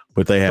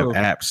 but they have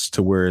apps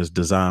to where it's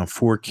designed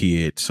for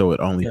kids, so it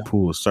only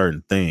pulls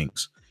certain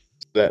things.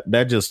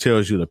 That just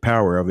tells you the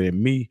power of it.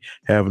 And me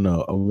having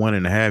a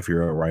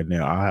 1.5-year-old right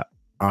now,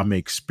 I'm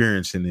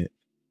experiencing it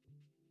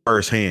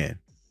firsthand.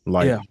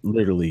 Like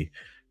literally,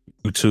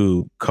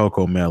 YouTube,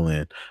 Coco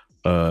Melon,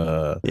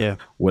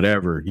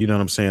 whatever. You know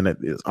what I'm saying? That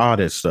is all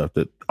that stuff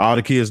that all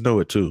the kids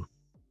know it too.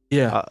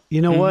 Yeah.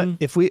 You know what?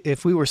 If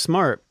we were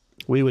smart,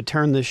 we would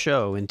turn this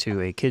show into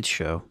a kids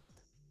show.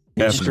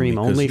 And stream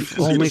only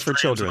for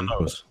children.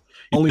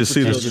 Only to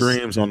see the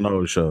streams on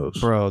those shows.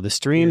 Bro, the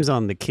streams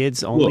on the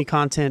kids only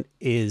content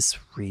is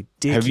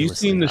ridiculous. Have you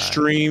seen the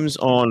streams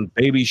on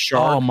Baby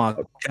Shark? Oh my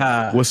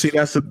god. Well, see,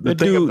 that's the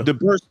dude. The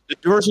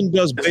person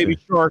does Baby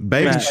Shark.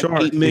 Baby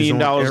Shark $8 million a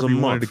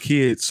month. One of the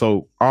kids,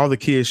 so all the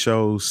kids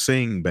shows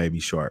sing Baby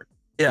Shark.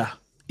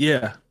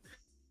 Yeah.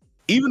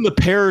 Even the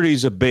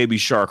parodies of Baby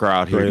Shark are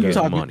out here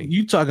getting money.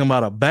 You talking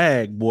about a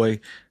bag, boy.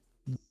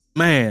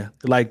 Man,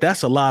 like,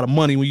 that's a lot of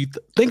money when you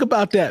think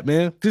about that,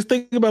 man. Just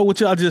think about what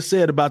y'all just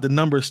said about the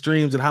number of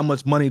streams and how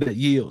much money that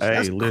yields.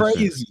 That's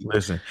crazy.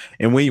 Listen,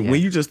 and when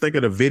you just think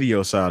of the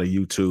video side of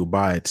YouTube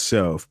by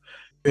itself,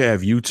 you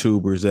have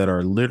YouTubers that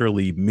are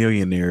literally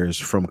millionaires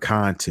from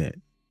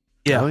content.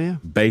 Yeah.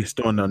 Based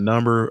on the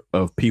number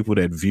of people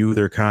that view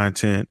their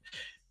content.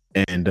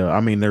 And I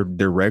mean,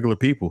 they're regular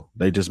people.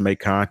 They just make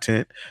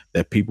content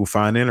that people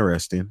find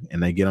interesting,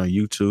 and they get on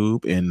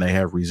YouTube and they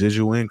have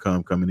residual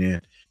income coming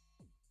in.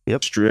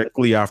 Yep.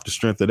 Strictly off the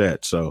strength of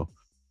that. So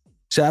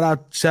shout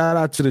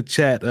out to the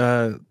chat.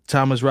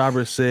 Thomas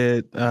Roberts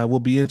said,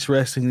 will be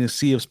interesting to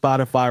see if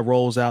Spotify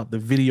rolls out the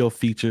video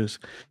features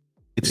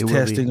it's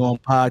testing on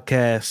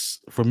podcasts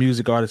for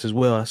music artists as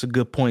well. That's a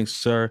good point,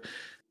 sir.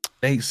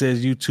 Nate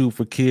says YouTube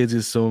for kids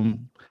is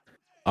some.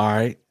 All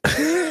right.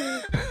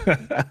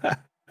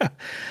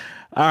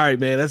 All right,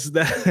 man. That's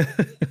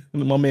that.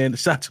 My man.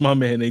 Shout out to my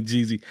man, Nate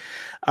Jeezy.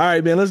 All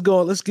right, man. Let's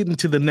go. Let's get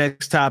into the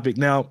next topic.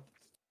 Now,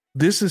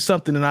 this is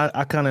something that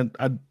I kind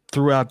of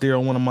threw out there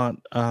on one of my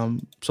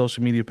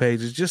social media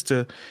pages just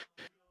to,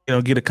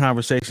 get a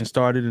conversation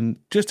started and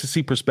just to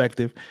see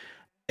perspective.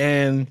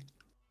 And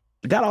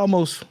I got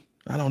almost,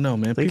 I don't know,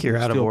 man. I think you're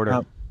out of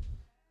order.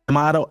 Am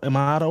I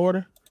out of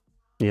order?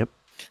 Yep.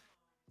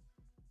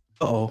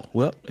 Uh-oh.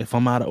 Well, if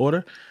I'm out of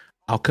order,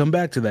 I'll come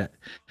back to that.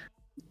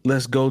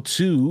 Let's go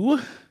to...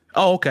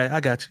 Oh, okay. I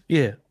got you.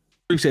 Yeah.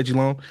 Appreciate you,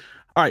 Long.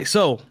 All right.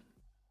 So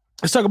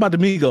let's talk about the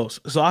Migos.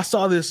 So I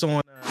saw this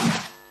on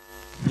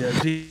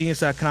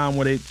Genius.com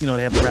where they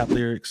have the rap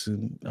lyrics,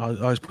 and I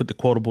always put the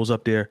quotables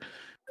up there.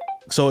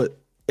 So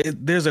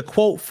there's a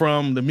quote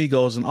from the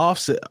Migos, an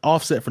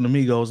offset from the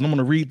Migos, and I'm going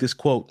to read this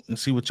quote and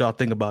see what y'all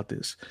think about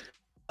this.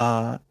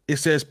 It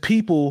says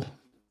people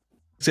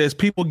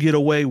get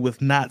away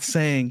with not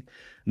saying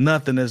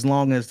nothing as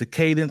long as the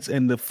cadence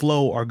and the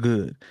flow are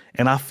good.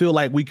 And I feel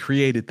like we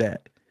created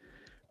that.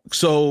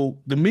 So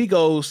the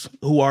Migos,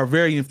 who are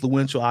very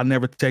influential, I'll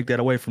never take that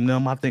away from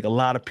them. I think a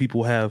lot of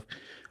people have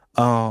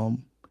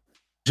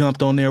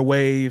jumped on their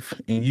wave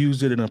and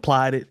used it and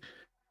applied it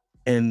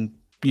and,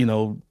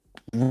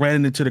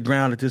 ran it into the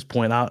ground at this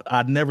point.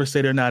 I'd never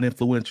say they're not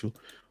influential.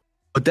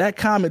 But that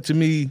comment to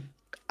me,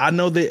 I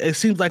know that it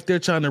seems like they're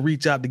trying to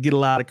reach out to get a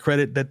lot of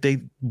credit that they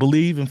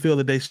believe and feel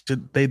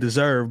that they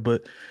deserve,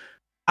 but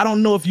I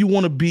don't know if you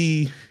want to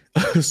be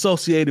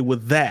associated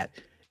with that.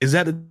 Is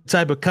that the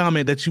type of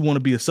comment that you want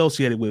to be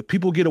associated with?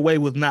 People get away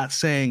with not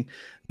saying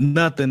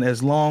nothing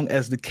as long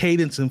as the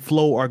cadence and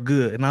flow are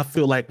good, and I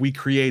feel like we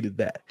created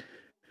that.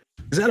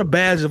 Is that a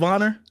badge of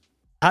honor?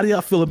 How do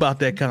y'all feel about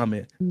that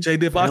comment? J.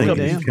 Diff, I'll come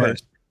to you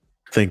first.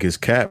 I think it's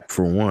cap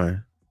for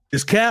one.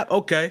 It's cap?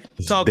 Okay.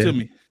 Talk to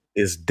me.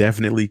 It's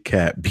definitely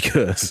cap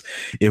because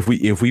if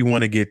we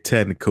want to get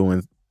technical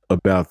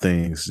about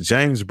things,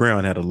 James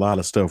Brown had a lot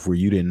of stuff where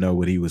you didn't know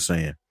what he was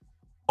saying.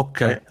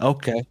 Okay.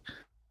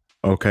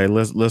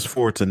 Let's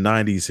forward to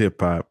 90s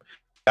hip hop.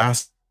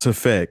 Das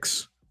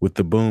Effects with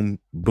the boom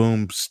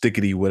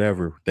stickety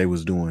whatever they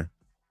was doing.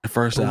 The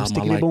first boom, album,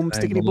 stickety boom,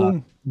 stickety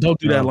boom. Don't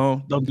do that,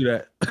 Long. Don't do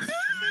that.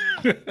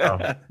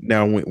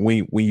 Now,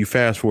 when you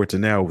fast forward to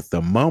now with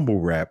the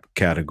mumble rap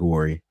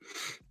category,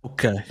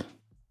 okay,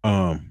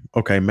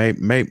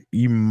 maybe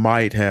you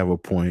might have a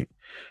point.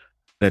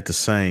 At the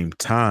same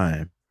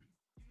time,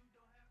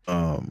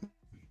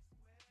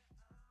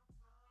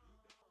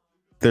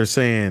 they're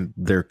saying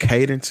their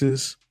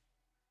cadences,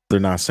 they're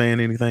not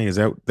saying anything. Is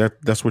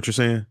that's what you're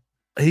saying?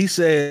 He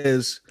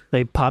says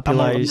they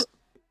popularized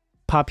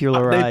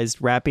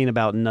rapping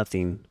about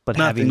nothing, but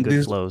having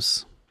good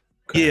flows.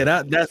 Okay.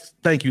 Yeah, that's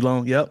thank you,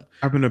 Long. Yep.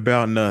 Rapping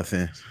about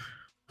nothing.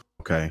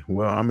 Okay.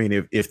 Well, I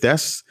mean, if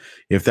that's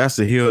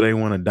the hill they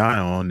want to die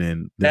on,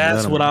 then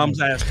that's what I'm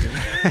asking.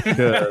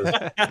 Because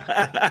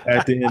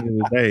at the end of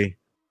the day,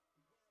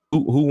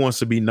 who wants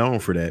to be known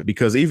for that?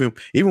 Because even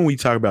when we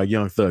talk about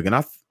Young Thug,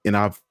 and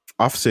I've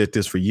said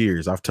this for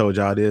years, I've told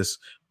y'all this,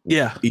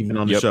 even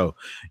on the show.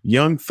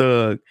 Young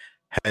Thug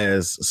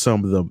has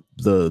some of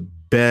the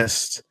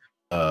best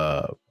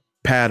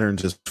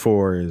patterns as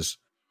far as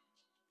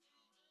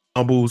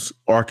mumbles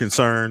are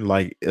concerned,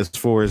 like as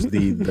far as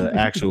the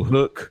actual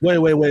hook. Wait.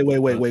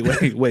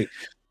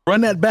 Run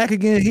that back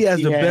again. He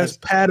has the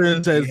best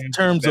patterns in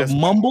terms of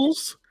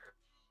mumbles.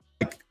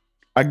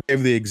 I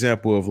gave the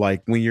example of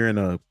like when you're in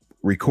a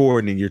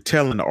recording and you're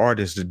telling the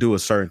artist to do a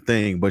certain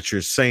thing, but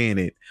you're saying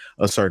it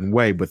a certain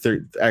way, but there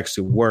are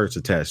actually words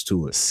attached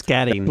to it.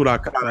 Scatting. That's what I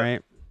call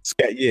it.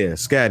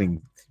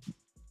 Scatting.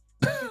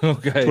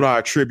 Okay. That's what I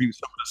attribute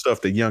some of the stuff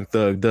that Young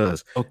Thug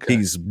does. Okay.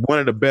 He's one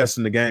of the best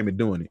in the game at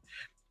doing it.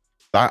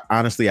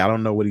 Honestly, I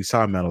don't know what he's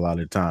talking about a lot of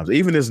the times.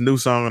 Even this new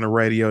song on the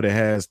radio that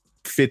has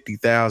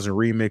 50,000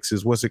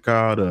 remixes. What's it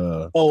called?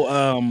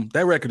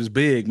 That record is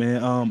big,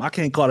 man. I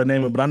can't call the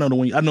name of it, but I know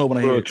when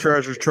I hear it.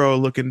 Treasure Troll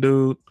looking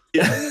dude.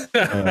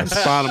 Yeah.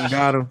 Spot him,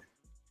 got him.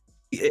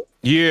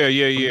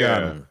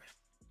 Yeah.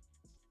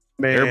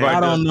 Man, everybody I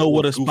don't know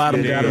what a spot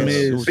him got him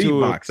is.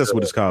 Beatbox. That's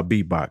what it's called.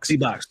 Beatbox.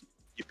 Beatbox.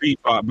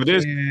 But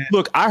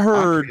look, I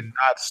heard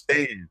not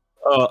stand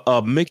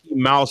a Mickey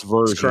Mouse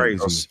version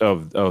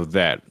of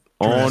that.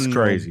 That's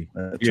crazy.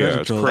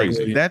 It's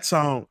crazy. That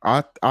song,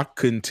 I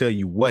couldn't tell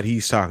you what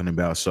he's talking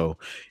about. So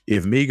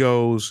if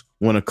Migos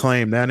want to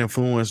claim that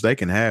influence, they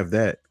can have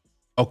that.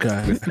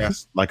 Okay.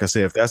 Like I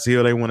said, if that's the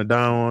hill they want to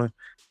die on,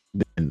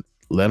 then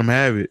let them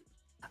have it.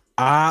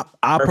 I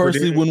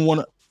personally wouldn't want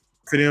to.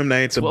 For them,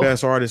 they ain't the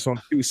best artists on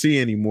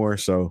QC anymore.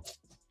 So,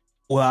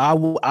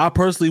 well, I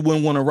personally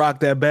wouldn't want to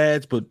rock that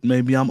badge, but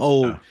maybe I'm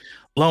old.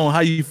 Lone,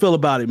 how you feel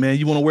about it, man?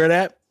 You want to wear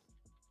that?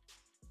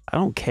 I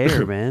don't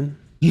care, man.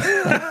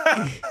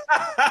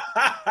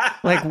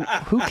 Like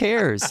who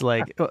cares?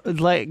 Like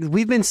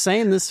we've been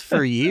saying this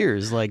for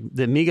years. Like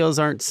the Migos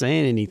aren't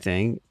saying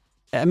anything.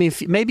 I mean,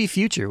 maybe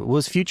Future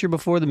was Future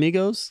before the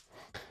Migos,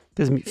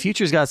 because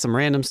Future's got some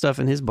random stuff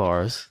in his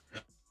bars.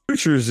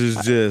 Futures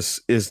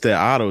is the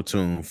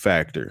auto-tune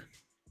factor.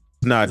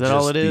 Not is that just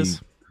all it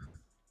is?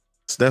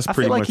 That's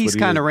pretty much. I feel like he's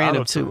kind of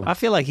random too. I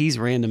feel like he's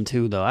random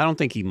too, though. I don't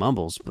think he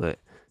mumbles, but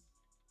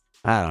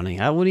I don't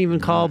know. I wouldn't even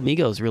call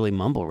Migos really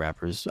mumble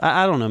rappers.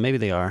 I don't know. Maybe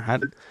they are.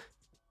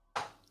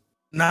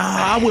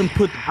 I wouldn't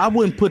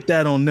put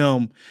that on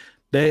them.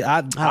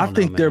 I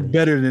think they're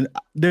better than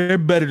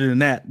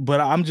that.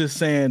 But I'm just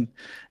saying,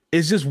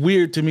 it's just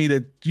weird to me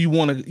that you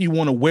want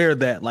to wear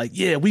that. Like,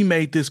 yeah, we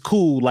made this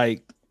cool.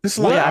 Like, it's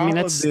like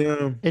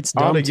it's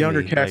all dumb the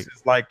younger me. cats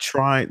is like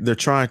they're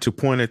trying to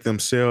point at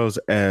themselves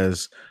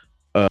as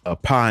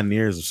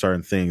pioneers of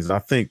certain things. I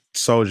think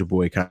Soulja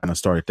Boy kind of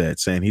started that,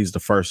 saying he's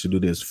the first to do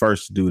this,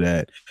 first to do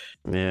that.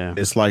 Yeah,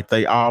 it's like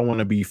they all want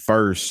to be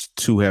first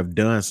to have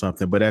done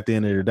something, but at the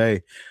end of the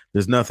day,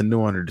 there's nothing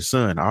new under the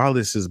sun. All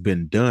this has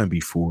been done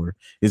before.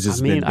 It's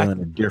just been done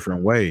in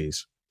different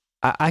ways.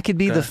 I could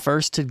be the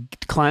first to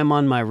climb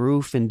on my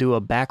roof and do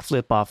a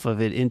backflip off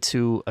of it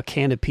into a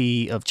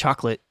canopy of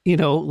chocolate,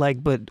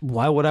 but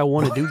why would I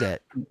want to do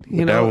that?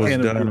 That was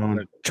done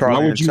on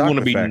Why would you want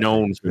to be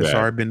known for that? It's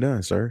already been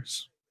done, sir.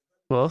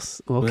 Well,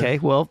 okay.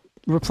 Well,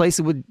 replace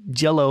it with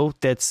Jell-O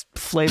that's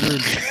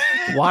flavored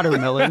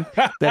watermelon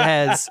that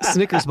has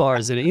Snickers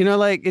bars in it.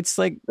 It's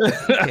like, who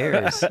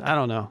cares? I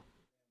don't know.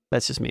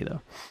 That's just me, though.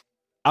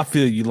 I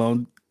feel you,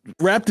 Lone.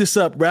 Wrap this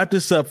up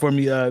for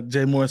me,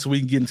 Jay Moore, so we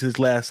can get into this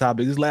last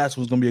topic. This last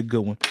one's gonna be a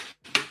good one.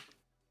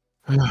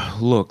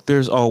 Look,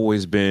 there's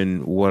always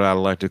been what I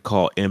like to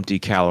call empty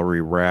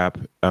calorie rap.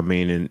 I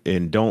mean,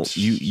 and don't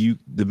the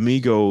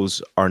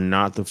Migos are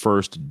not the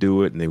first to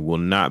do it, and they will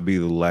not be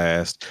the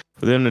last.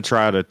 For them to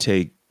try to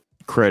take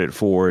credit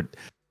for it,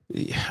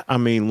 I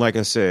mean, like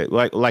I said,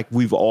 like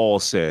we've all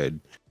said,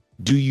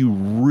 do you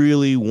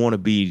really want to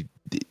be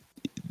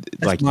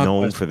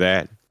known for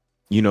that?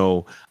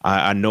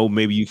 I know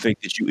maybe you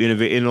think that you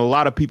innovate, and a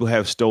lot of people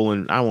have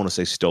stolen, I don't want to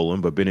say stolen,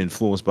 but been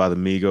influenced by the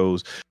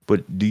Migos.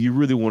 But do you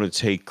really want to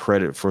take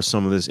credit for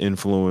some of this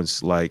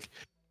influence? Like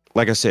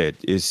I said,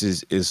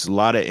 it's a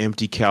lot of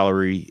empty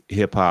calorie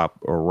hip hop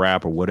or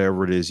rap or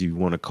whatever it is you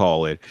want to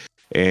call it.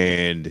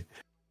 And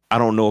I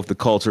don't know if the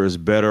culture is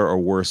better or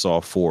worse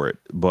off for it,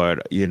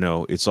 but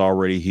it's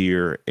already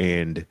here.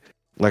 And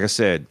like I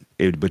said,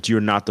 but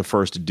you're not the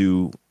first to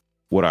do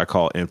what I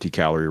call empty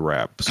calorie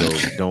rap. So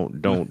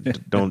don't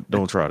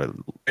try to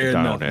die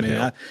on that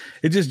hill.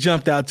 It just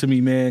jumped out to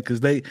me, man,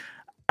 because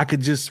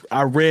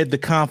I read the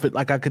confidence,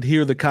 like I could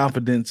hear the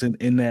confidence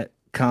in that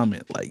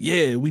comment. Like,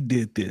 yeah, we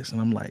did this. And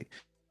I'm like,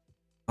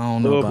 I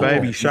don't know. Lil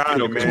Baby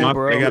shining, man.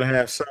 They gotta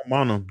have something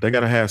on them. They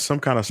gotta have some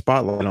kind of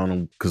spotlight on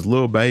them, because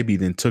Lil Baby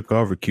then took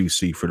over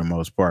QC for the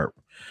most part.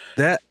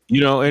 And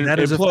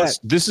plus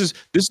this is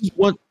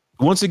what,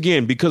 once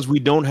again, because we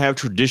don't have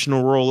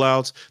traditional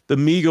rollouts, the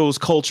Migos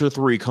Culture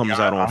 3 comes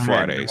out on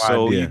Friday.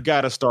 So you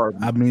got to start.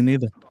 I mean,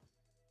 neither.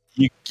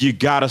 You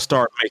got to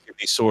start making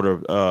these sort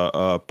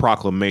of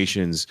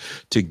proclamations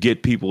to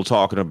get people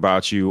talking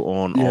about you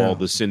on all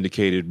the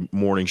syndicated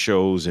morning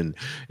shows and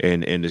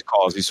to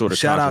cause these sort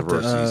of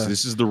controversies.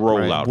 This is the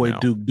rollout. Boy, now.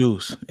 Duke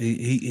Deuce,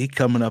 he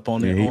coming up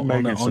on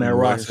that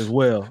roster as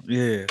well.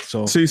 Yeah.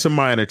 So see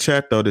somebody in the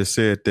chat though that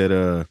said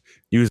that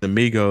using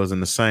Migos in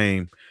the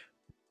same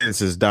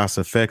as Das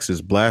EFX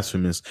is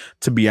blasphemous.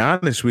 To be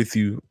honest with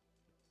you,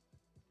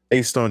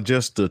 based on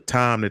just the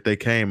time that they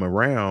came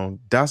around,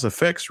 Das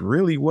EFX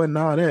really wasn't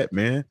all that,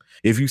 man.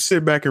 If you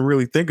sit back and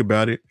really think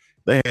about it,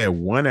 they had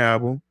one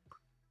album,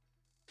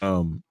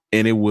 and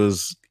it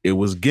was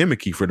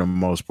gimmicky for the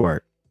most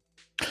part.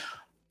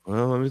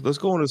 Well, let's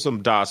go into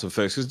some Das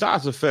EFX, because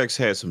Das EFX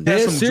had some.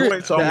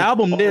 The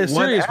album Dead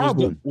Serious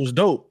was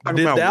dope.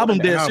 The album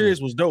Dead Serious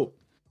was dope.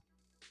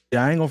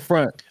 Yeah, I ain't gonna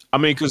front. I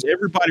mean, because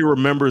everybody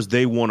remembers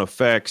They Want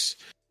Effects,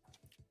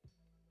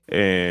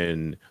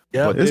 and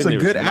it's a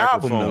good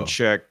album. Though.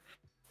 Check.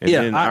 And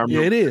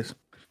it is.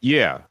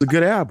 Yeah, it's a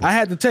good album. I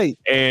had the tape,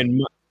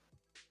 and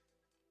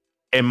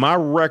my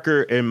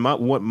record and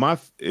my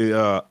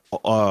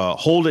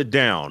Hold It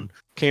Down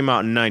came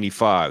out in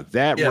 '95.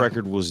 That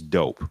record was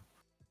dope.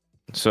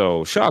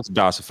 So shout out to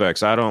Das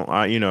EFX. I don't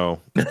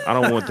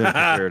want them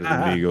compared to the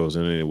Migos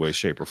in any way,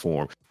 shape, or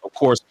form. Of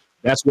course.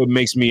 That's what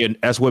makes me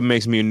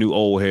a new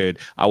old head.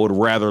 I would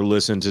rather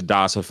listen to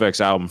Das EFX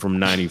album from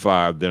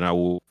 '95 than I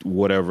will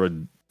whatever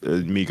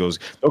Migos.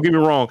 Don't get me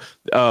wrong.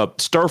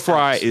 Stir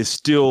Fry is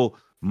still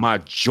my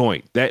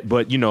joint. That's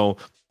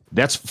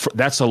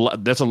a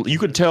lot. You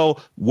can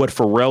tell what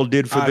Pharrell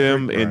did for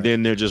them, and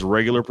then they're just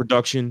regular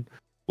production.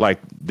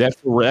 Like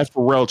that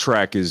Pharrell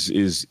track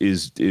is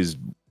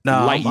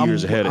light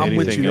years ahead of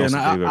anything else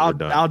that they've ever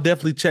done. I'll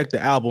definitely check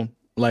the album.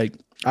 Like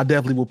I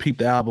definitely will peep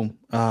the album.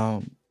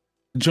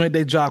 Joint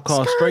they job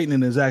called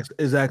Straightening is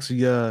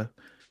actually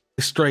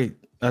straight.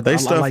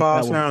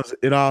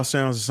 It all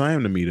sounds the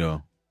same to me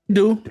though.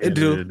 It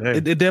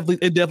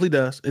definitely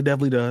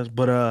does.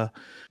 But I'm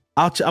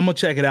gonna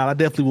check it out. I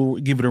definitely will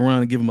give it a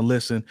run and give them a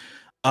listen.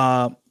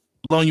 Lone,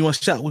 you want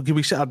to shout? We'll give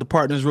a shout out to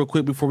partners real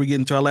quick before we get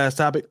into our last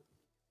topic.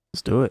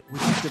 Let's do it.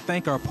 We'd like to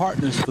thank our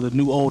partners for the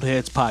New Old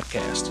Heads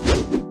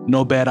podcast: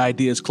 No Bad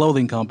Ideas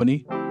Clothing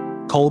Company,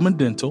 Coleman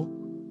Dental,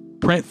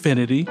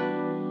 Printfinity,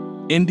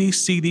 Indie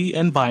CD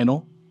and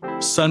Vinyl,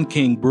 Sun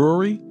King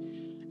Brewery,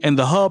 and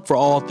the hub for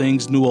all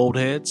things new old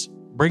heads,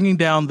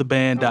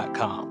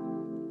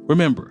 bringingdowntheband.com.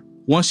 Remember,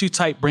 once you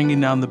type Bringing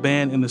Down the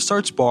Band in the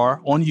search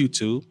bar on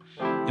YouTube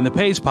and the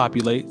page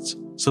populates,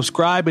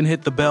 subscribe and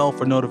hit the bell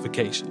for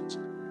notifications.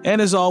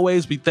 And as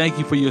always, we thank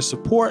you for your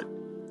support.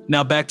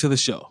 Now back to the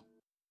show.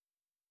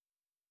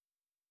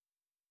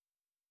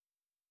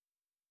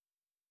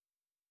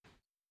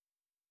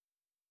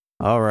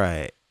 All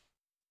right.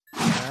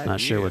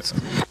 Not sure what's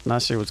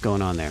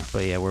going on there,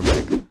 but yeah, we're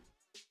back.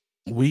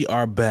 We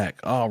are back.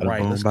 All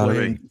right, let's go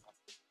ahead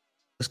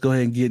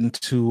and get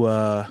into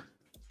our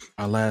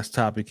last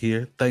topic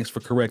here. Thanks for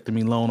correcting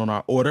me, Lone, on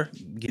our order.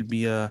 Get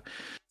me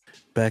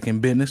back in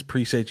business.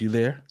 Appreciate you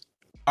there.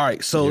 All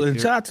right, so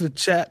shout out to the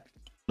chat.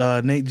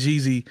 Nate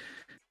Jeezy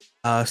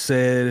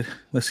said,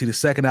 let's see, the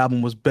second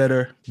album was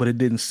better, but it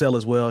didn't sell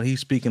as well.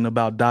 He's speaking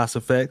about DOS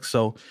Effects.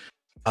 So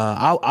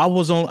I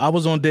was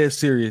on Dead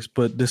Serious,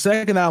 but the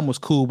second album was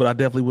cool, but I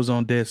definitely was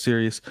on Dead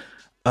Serious.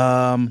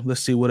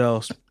 Let's see what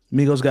else.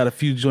 Migos got a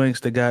few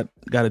joints that got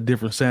a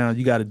different sound.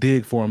 You got to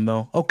dig for them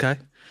though. Okay,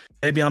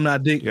 maybe I'm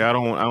not digging. Yeah, I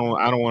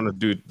don't want to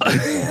do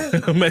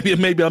it.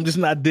 maybe I'm just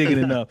not digging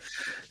enough.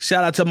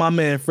 Shout out to my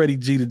man Freddie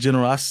G, the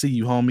General. I see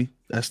you, homie.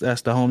 That's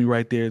the homie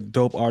right there.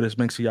 Dope artist.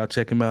 Make sure y'all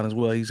check him out as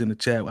well. He's in the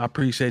chat. I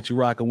appreciate you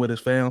rocking with us,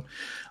 fam.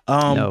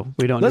 No,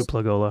 we don't do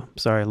Plugola.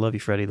 Sorry, I love you,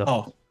 Freddie though.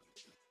 Oh.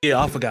 Yeah,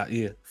 I forgot.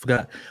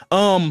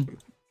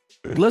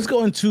 Let's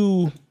go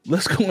into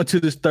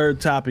this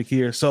third topic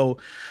here. So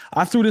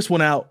I threw this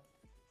one out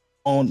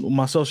on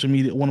my social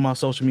media, one of my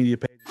social media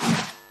pages,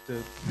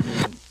 to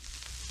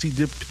see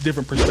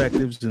different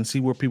perspectives and see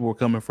where people were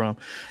coming from.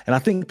 And I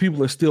think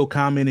people are still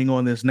commenting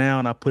on this now,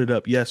 and I put it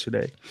up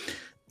yesterday.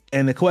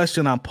 And the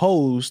question I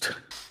posed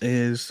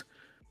is,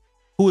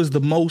 who is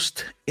the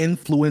most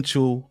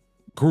influential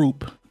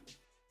group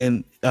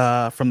in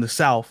from the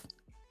South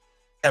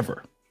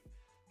ever?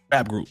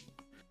 Rap group,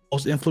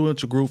 most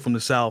influential group from the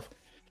South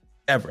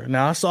ever.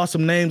 Now I saw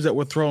some names that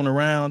were thrown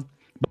around,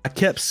 but I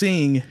kept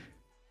seeing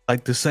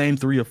like the same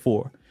 3 or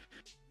 4.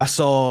 I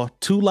saw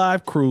 2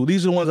 Live Crew.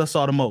 These are the ones I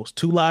saw the most.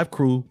 2 Live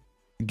Crew,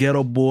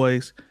 Ghetto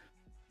Boys,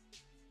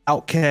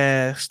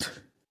 Outkast,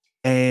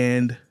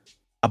 and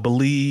I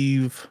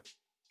believe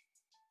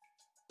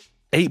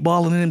 8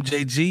 Ball and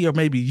MJG, or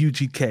maybe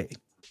UGK.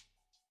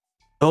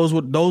 Those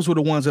were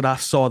the ones that I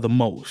saw the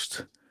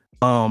most.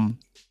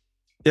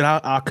 And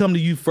I'll come to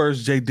you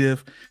first, J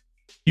Diff.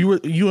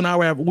 You and I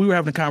were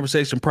having a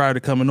conversation prior to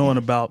coming on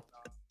about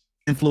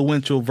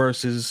influential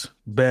versus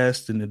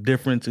best and the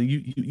difference, and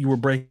you were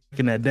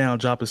breaking that down,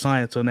 dropping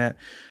science on that.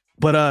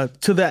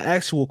 But to that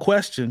actual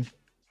question,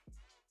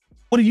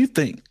 what do you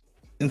think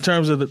in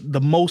terms of the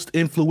most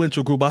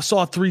influential group? I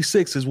saw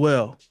 3-6 as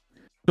well.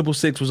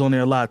 666 was on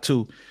there a lot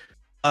too.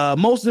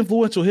 Most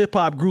influential hip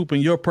hop group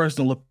in your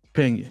personal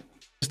opinion.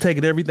 Just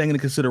taking everything into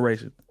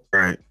consideration.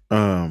 Right.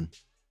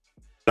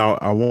 Now,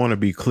 I want to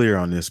be clear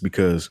on this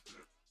because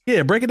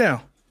break it down.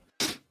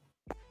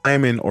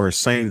 Claiming or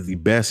saying the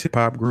best hip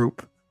hop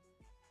group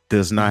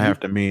does not have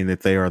to mean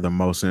that they are the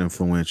most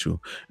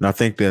influential. And I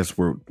think that's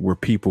where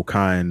people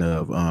kind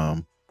of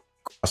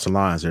cross the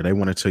lines there. They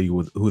want to tell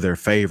you who their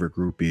favorite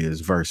group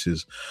is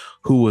versus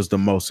who was the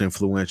most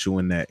influential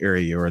in that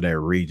area or that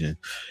region.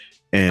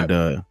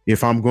 And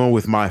if I'm going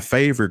with my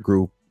favorite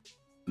group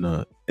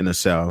in the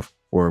South,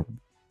 or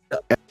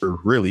ever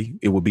really,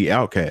 it would be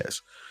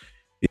Outkast.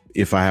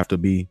 If I have to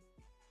tell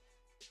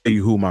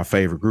you who my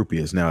favorite group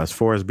is. Now, as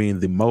far as being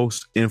the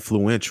most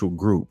influential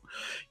group,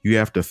 you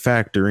have to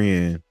factor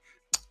in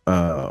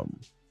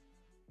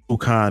who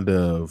kind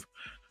of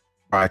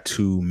try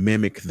to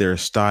mimic their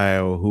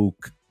style, who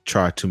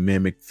try to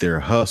mimic their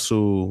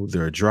hustle,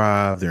 their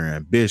drive, their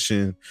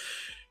ambition.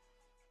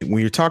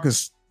 When you're talking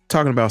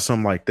about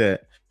something like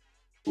that,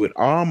 you would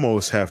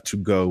almost have to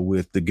go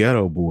with the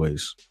Ghetto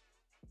Boys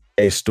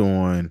based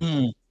on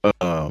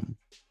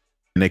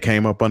and they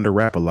came up under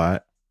rap a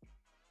lot.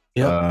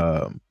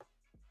 Down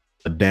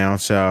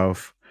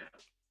South,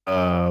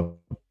 a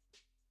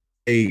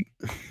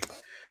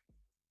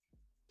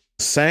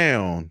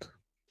sound.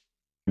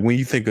 When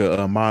you think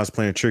of Maz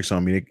playing tricks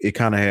on me, it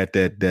kind of had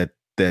that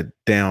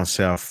down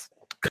South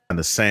kind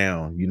of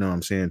sound. You know what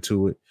I'm saying,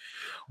 to it,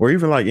 or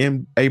even like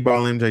 8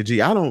 Ball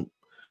MJG. I don't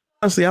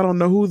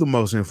know who the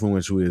most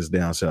influential is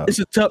down South. It's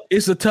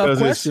a tough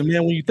question,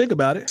 man. When you think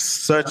about it, it's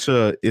such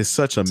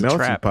a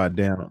melting pot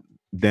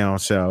down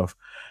South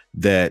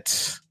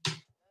that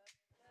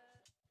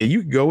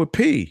you can go with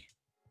P.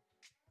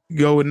 You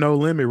go with No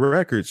Limit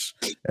Records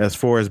as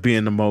far as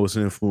being the most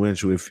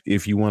influential.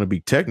 If you want to be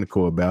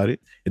technical about it,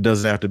 it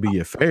doesn't have to be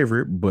your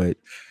favorite, but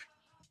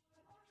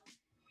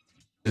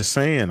just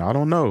saying, I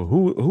don't know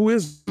who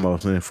is the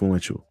most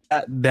influential.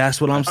 That's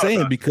what I'm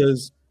saying,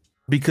 because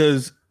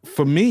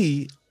for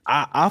me,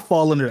 I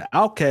fall under the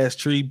Outkast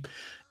tree.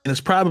 And it's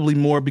probably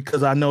more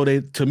because I know they're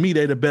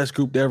the best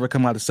group to ever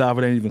come out of South.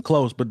 It ain't even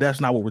close, but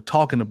that's not what we're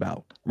talking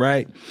about,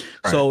 right?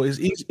 So it's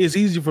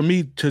easy for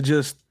me to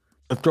just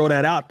to throw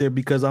that out there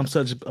because I'm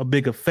such a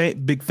big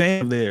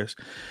fan of theirs.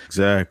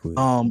 Exactly.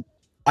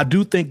 I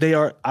do think they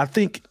are. I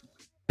think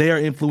they are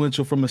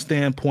influential from a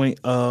standpoint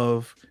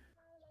of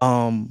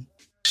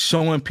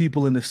showing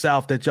people in the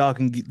South that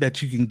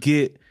you can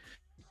get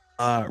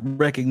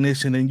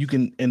recognition, and you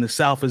can. And the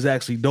South is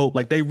actually dope.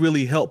 Like they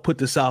really help put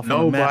the South.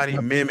 Nobody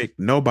can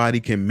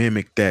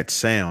mimic that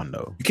sound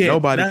though.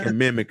 Nobody can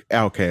mimic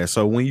Outkast.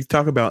 So when you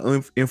talk about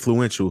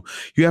influential,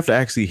 you have to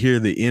actually hear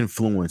the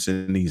influence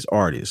in these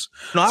artists.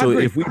 No, so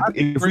if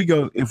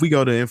we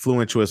go to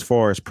influential as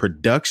far as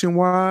production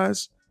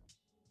wise,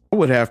 I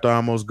would have to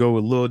almost go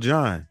with Lil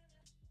Jon.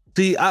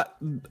 See,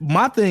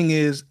 my thing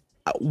is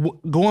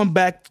going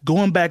back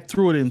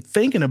through it and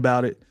thinking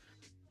about it.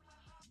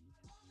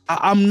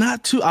 I'm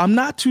not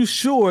too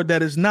sure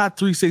that it's not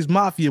 3 6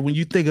 Mafia when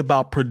you think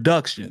about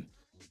production.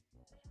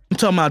 I'm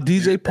talking about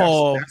DJ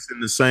Paul. That's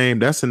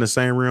in the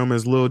same realm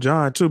as Lil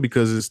Jon too,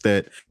 because it's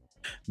that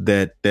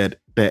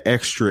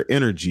extra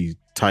energy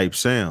type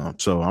sound.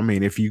 So I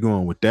mean, if you're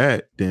going with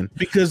that, then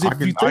because I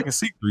can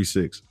see 3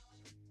 6.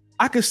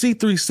 I can see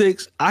 3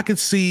 6. I can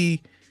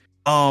see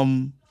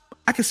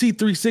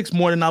 3 6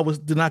 more than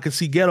I could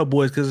see Ghetto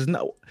Boys, because it's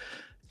not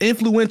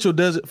influential.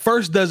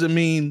 Doesn't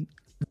mean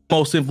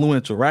most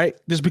influential, right?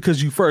 Just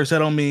because you first, that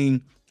don't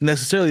mean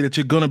necessarily that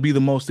you're gonna be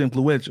the most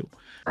influential.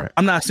 Right.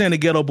 I'm not saying the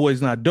Ghetto Boy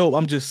is not dope.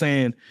 I'm just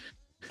saying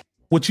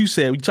what you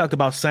said. We talked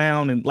about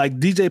sound, and like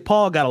DJ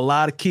Paul got a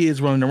lot of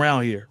kids running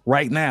around here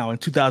right now in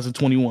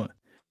 2021.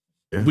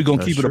 Yeah, we're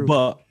gonna keep it a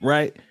buck,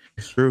 right?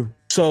 It's true.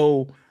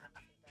 So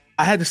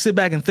I had to sit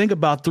back and think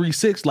about 3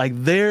 6.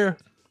 Like they are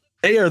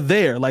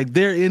there. Like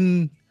they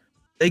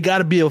got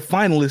to be a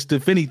finalist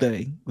if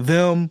anything.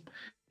 Them.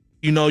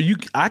 You know,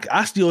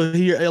 I still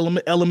hear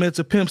elements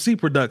of Pimp C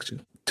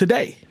production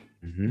today,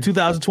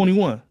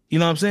 2021. You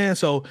know what I'm saying?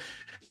 So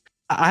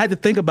I had to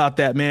think about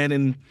that, man.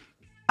 And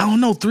I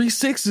don't know, 3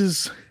 6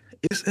 it's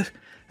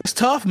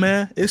tough,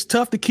 man. It's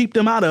tough to keep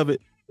them out of it.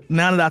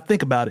 Now that I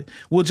think about it,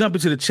 we'll jump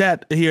into the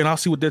chat here, and I'll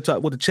see what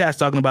the chat's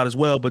talking about as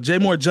well. But Jay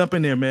Moore, jump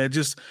in there, man.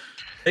 Just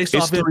it's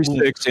 3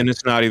 6 and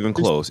it's not even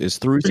close. It's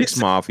 3 6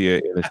 Mafia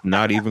and it's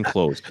not even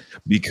close,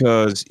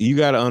 because you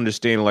got to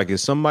understand, like,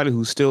 as somebody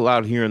who's still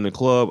out here in the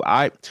club,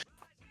 I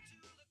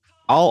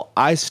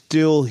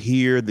still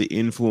hear the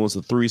influence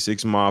of 3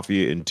 6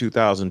 Mafia in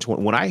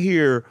 2020. When I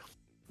hear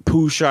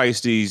Pooh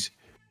Shiesty's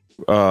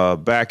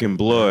Back in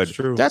Blood,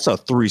 that's a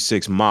 3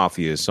 6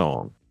 Mafia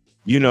song.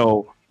 You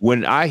know,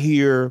 when I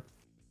hear,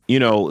 you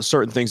know,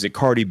 certain things that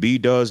Cardi B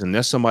does, and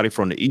that's somebody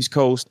from the East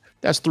Coast,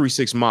 that's 3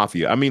 6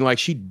 Mafia. I mean, like,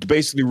 she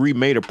basically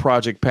remade a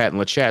Project Pat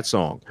and LaChat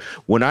song.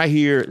 When I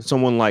hear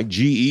someone like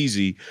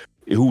G-Eazy,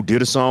 who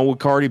did a song with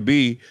Cardi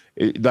B,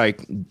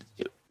 that's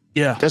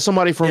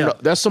somebody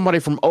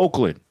from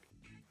Oakland.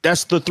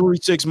 That's the 3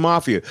 6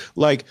 Mafia.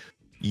 Like,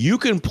 you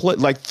can play,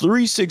 like,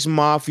 3 6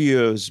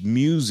 Mafia's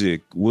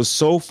music was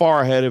so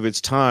far ahead of its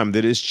time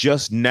that it's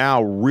just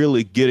now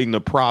really getting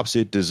the props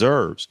it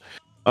deserves.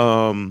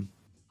 And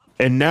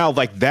now,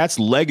 like, that's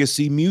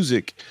legacy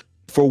music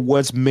for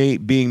what's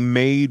being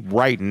made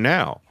right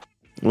now.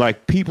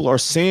 Like, people are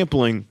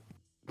sampling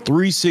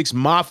 3 6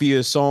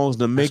 Mafia songs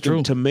to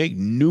make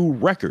new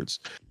records.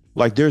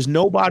 Like, there's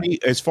nobody,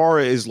 as far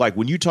as, like,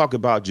 when you talk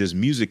about just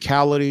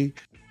musicality,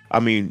 I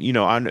mean, you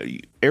know, I know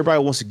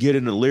everybody wants to get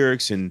into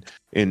lyrics and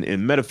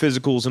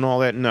metaphysicals and all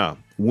that. No,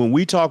 when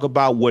we talk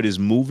about what is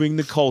moving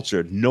the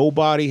culture,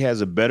 nobody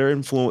has a bigger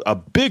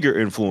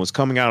influence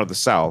coming out of the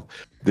South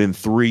than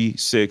 3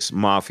 6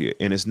 Mafia,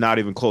 and it's not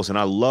even close. And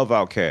I love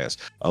Outkast.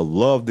 I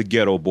love the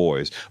Ghetto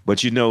Boys.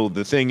 But, you know,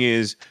 the thing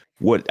is,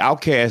 what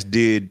Outkast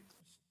did,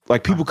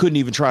 like, people couldn't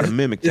even try to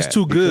mimic that. It's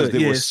too good.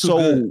 They were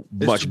so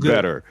much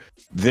better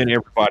than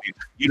everybody.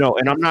 You know,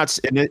 and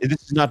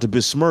this is not to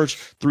besmirch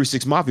 3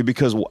 6 Mafia,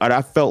 because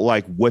I felt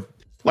like when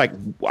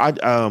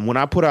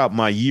I put out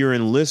my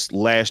year-end list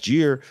last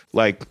year,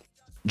 like,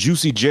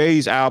 Juicy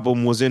J's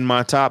album was in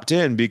my top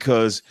 10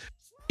 because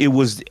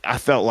I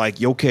felt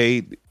like,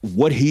 okay,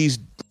 what he's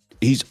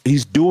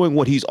doing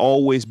what he's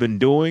always been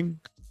doing,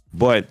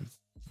 but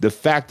the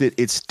fact that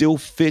it still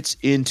fits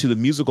into the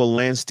musical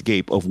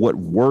landscape of what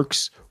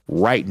works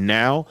right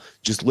now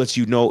just lets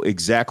you know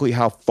exactly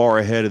how far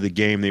ahead of the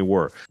game they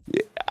were.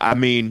 I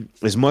mean,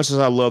 as much as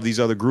I love these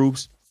other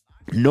groups,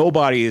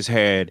 nobody has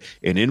had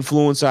an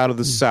influence out of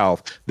the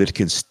South that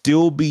can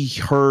still be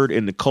heard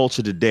in the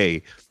culture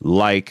today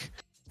like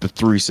the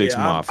 3 6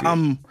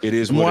 Mafia. It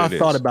is the more what it I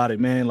thought about it,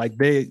 man. Like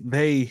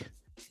the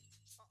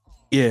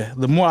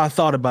more I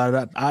thought about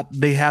it,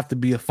 they have to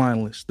be a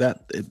finalist.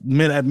 That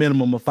at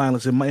minimum a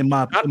finalist in my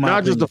not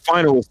opinion. Just the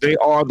finalists, they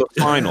are the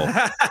final.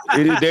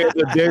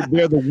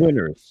 They're the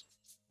winners.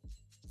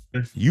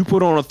 You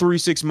put on a 3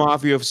 6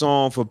 Mafia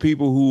song for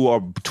people who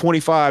are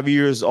 25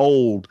 years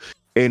old,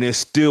 and it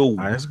still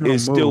works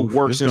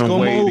in a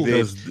way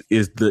that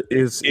is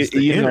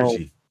the energy. Know,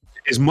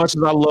 as much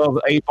as I love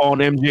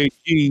A-Ball and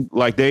MJG,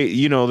 like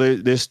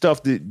there's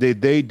stuff that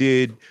they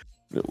did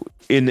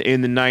in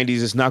the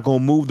 90s. It's not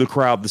gonna move the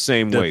crowd the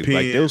same way.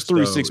 Like those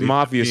 3 6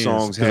 Mafia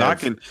songs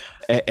have.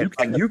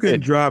 You can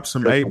drop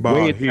some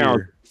 8-Ball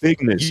here.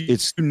 bigness.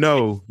 It's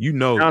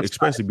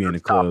especially being in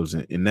clubs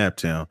in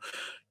Naptown,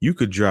 you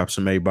could drop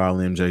some 8-Ball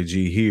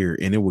MJG here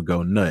and it would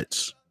go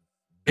nuts.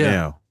 Yeah.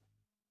 Now,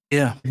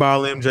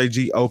 8-Ball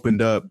MJG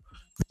opened up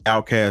the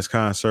Outkast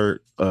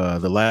concert,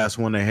 the last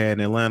one they had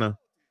in Atlanta.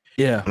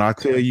 Yeah. And I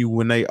tell you,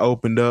 when they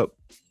opened up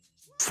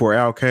for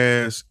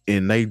Outkast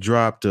and they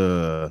dropped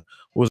what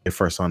was the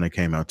first song they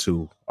came out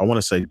to? I want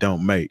to say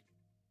Don't Make.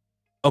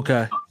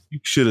 Okay. You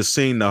should have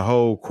seen the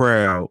whole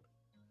crowd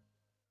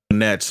when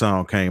that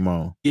song came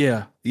on.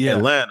 Yeah.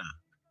 Atlanta.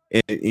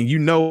 And you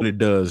know what it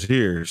does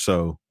here.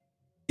 So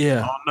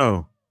yeah. I don't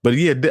know. But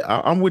yeah,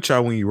 I'm with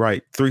y'all when you're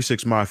right. 3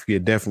 6 Mafia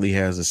definitely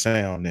has a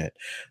sound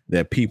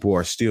that people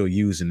are still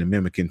using and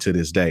mimicking to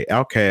this day.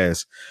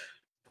 Outkast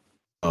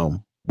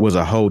was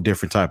a whole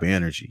different type of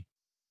energy.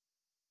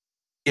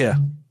 Yeah.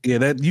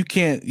 That you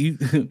can't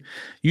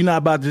you're not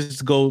about to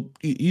just go.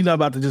 You're not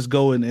about to just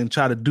go and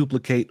try to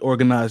duplicate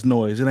organized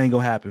noise. It ain't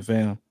gonna happen,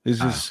 fam. It's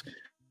just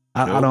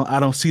I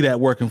don't see that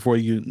working for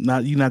you.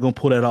 You're not gonna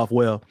pull that off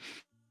well.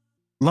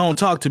 Lone,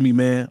 talk to me,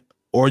 man.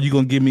 Or are you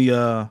gonna give me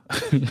or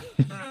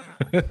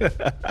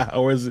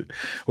is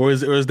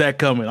that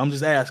coming? I'm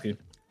just asking.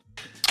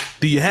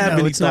 Do you have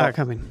any it's not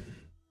coming.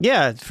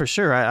 Yeah, for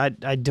sure. I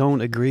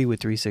don't agree with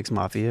 3 6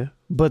 Mafia.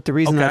 But the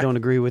reason I don't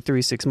agree with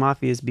 3 6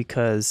 Mafia is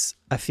because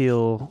I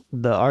feel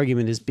the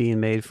argument is being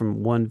made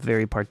from one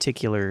very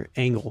particular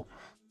angle.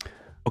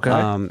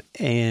 Okay.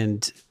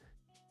 And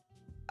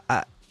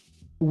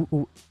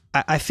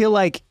I feel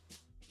like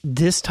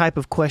this type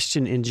of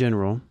question in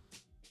general,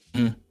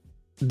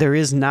 there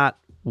is not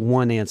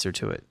one answer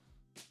to it.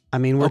 I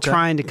mean, we're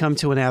trying to come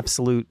to an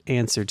absolute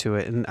answer to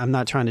it, and I'm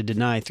not trying to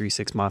deny 3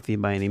 6 Mafia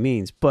by any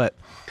means, but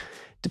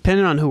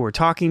depending on who we're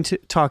talking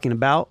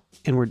about,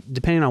 and we're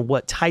depending on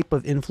what type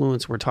of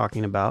influence we're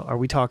talking about. Are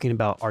we talking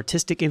about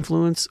artistic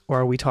influence, or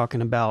are we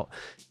talking about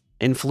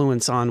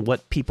influence on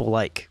what people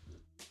like?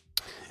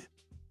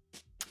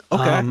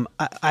 Okay.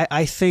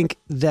 I think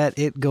that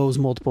it goes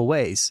multiple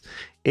ways.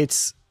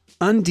 It's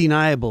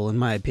undeniable, in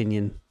my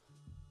opinion,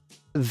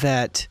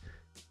 that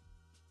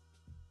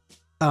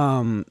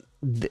I'm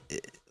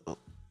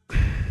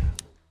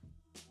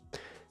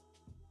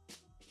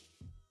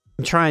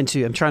trying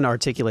to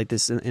articulate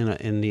this in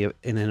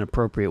an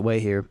appropriate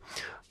way here,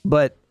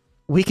 but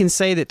we can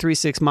say that 3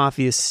 6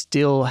 Mafia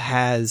still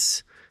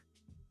has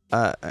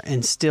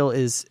and still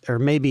is, or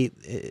maybe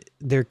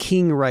they're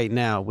king right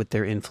now with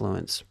their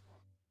influence.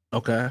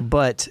 Okay.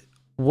 But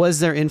was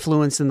their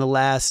influence in the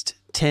last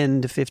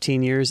 10 to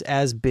 15 years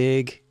as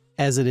big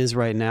as it is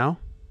right now?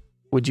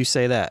 Would you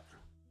say that?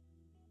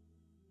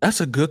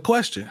 That's a good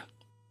question.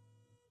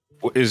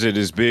 Is it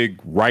as big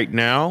right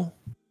now?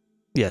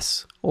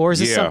 Yes. Or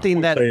is it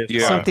something that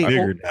something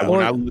bigger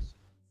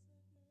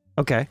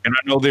okay. And I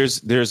know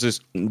there's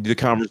the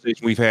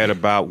conversation we've had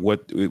about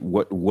what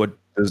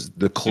does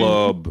the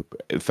club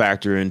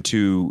factor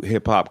into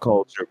hip hop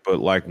culture, but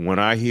like when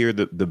I hear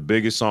the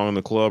biggest song in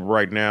the club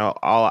right now,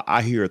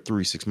 I hear a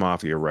 3 6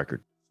 Mafia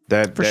record.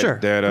 That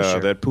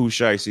Pooh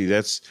Shiesty,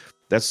 that's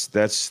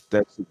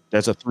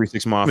a 3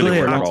 6 Mafia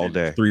record all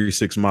day. 3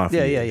 6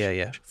 Mafia.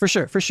 Yeah. For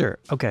sure.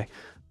 Okay.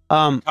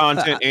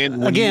 Content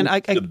and again,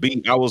 the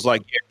beat. I was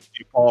like,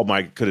 Paul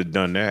might could have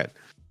done that.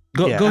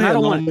 Go ahead.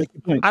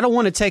 I don't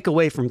want to take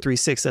away from 3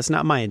 6. That's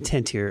not my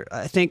intent here.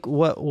 I think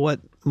what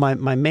my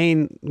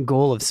main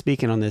goal of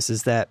speaking on this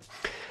is that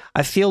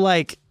I feel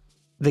like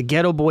the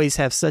Ghetto Boys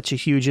have such a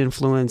huge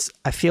influence.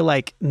 I feel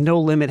like No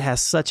Limit has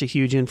such a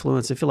huge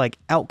influence. I feel like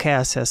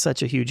Outkast has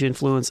such a huge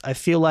influence. I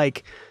feel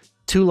like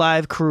 2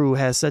 Live Crew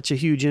has such a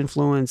huge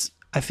influence.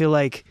 I feel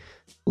like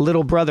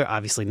Little Brother,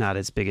 obviously not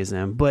as big as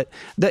them, but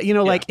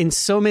like in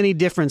so many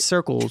different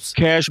circles.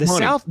 Cash Money.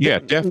 South,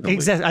 definitely.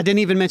 Exactly. I didn't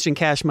even mention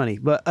Cash Money,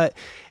 but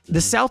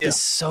the South is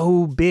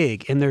so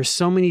big, and there's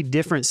so many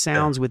different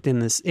sounds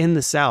within in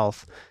the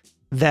South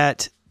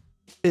that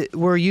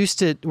we're used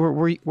to.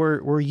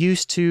 We're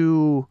used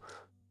to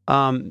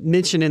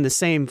mentioning the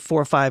same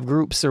 4 or 5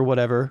 groups or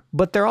whatever,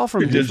 but they're all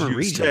from different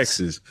regions.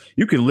 Texas,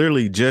 you can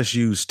literally just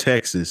use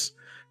Texas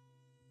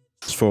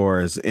as far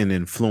as an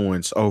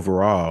influence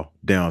overall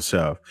down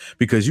south,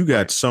 because you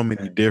got so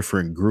many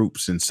different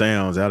groups and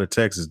sounds out of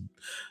Texas.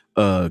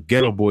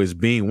 Ghetto Boys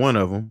being one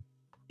of them.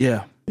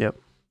 Yeah. Yep.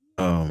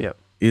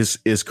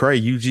 It's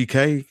crazy.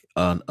 UGK,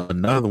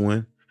 another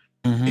one,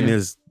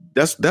 and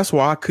that's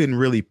why I couldn't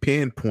really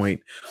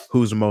pinpoint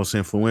who's the most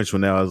influential.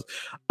 Now,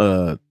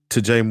 to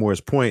Jay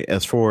Moore's point,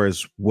 as far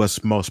as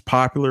what's most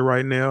popular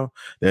right now,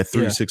 that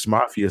 3 6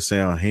 Mafia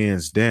sound,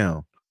 hands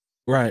down.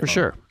 Right. For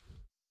sure.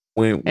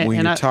 When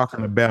you're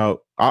talking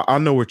about, I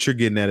know what you're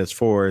getting at as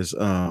far as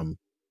different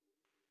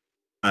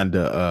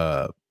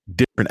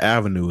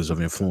avenues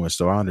of influence.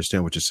 So I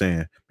understand what you're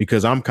saying,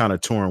 because I'm kind of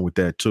torn with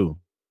that too.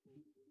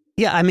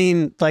 Yeah, I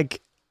mean,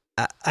 like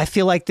I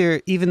feel like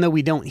even though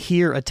we don't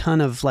hear a ton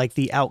of like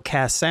the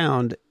Outkast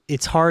sound,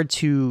 it's hard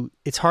to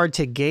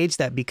gauge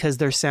that because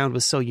their sound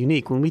was so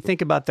unique. When we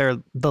think about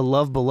the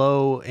Love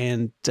Below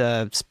and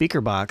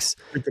Speakerbox,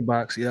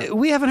 yeah,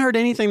 we haven't heard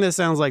anything that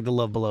sounds like the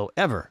Love Below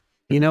ever.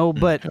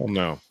 But hell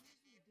no.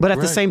 But at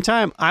the same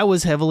time, I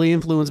was heavily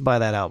influenced by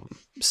that album.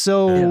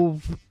 So,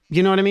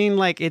 you know what I mean?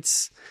 Like it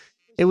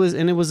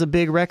was a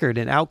big record.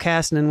 And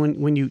Outkast, and then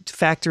when you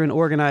factor in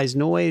Organized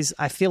Noise,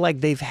 I feel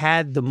like they've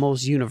had the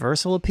most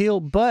universal appeal.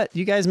 But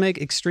you guys make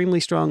extremely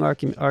strong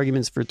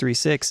arguments for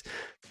 3-6.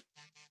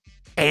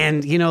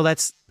 And, you know,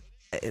 that's,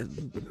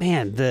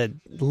 man, the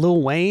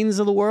Lil Waynes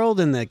of the world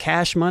and the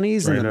Cash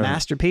Moneys and the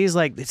Master P's,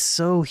 like, it's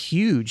so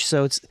huge.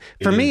 So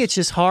for me, it's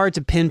just hard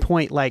to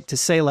pinpoint, like, to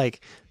say, like,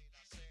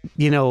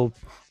 you know,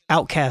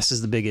 Outkast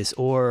is the biggest,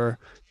 or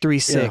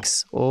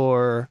 3-6,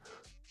 or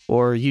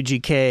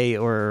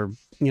UGK, or,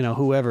 you know,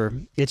 whoever.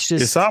 It's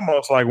just, it's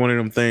almost like one of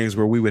them things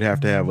where we would have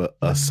to have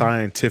a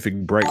scientific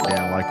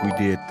breakdown, like we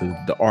did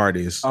the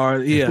artists.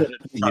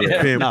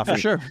 No, for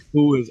sure.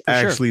 Who is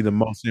actually the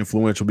most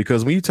influential?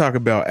 Because when you talk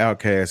about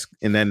Outkast,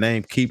 and that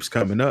name keeps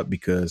coming up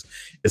because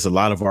it's a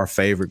lot of our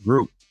favorite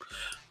group.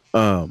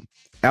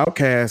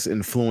 Outkast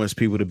influenced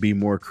people to be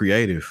more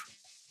creative.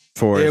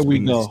 For us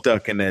being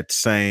stuck in that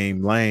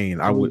same lane,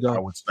 I would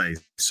say.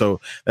 So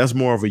that's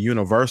more of a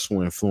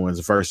universal influence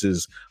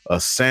versus a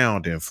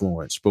sound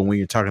influence. But when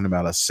you're talking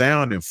about a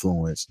sound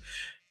influence,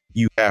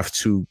 you have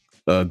to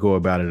go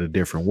about it a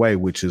different way,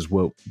 which is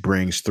what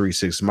brings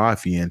 3-6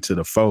 Mafia into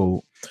the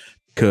fold,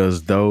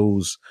 because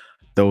those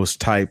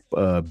type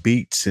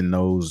beats and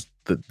those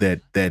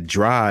that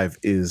drive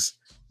is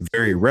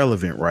very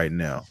relevant right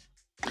now.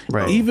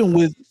 Right. Even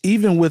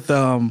with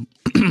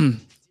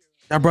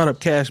I brought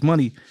up Cash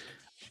Money.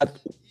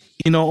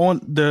 You know, on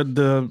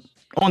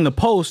the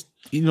post,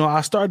 you know, I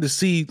started to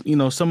see, you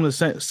know, some of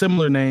the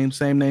similar names,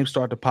 same names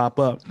start to pop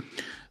up.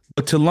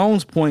 But to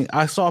Lone's point,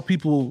 I saw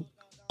people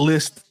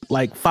list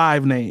like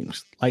 5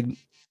 names. Like,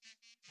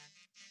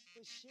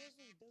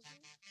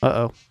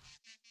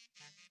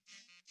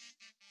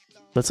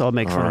 let's all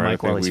make fun of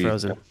Mike while he's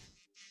frozen.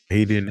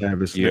 He didn't have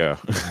his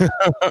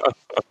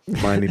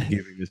Might need to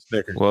give him his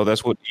Snickers. Well,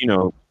 that's what, you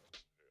know.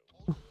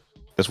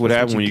 That's what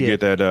happens when you get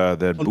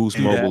that Boost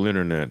Mobile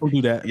internet. Don't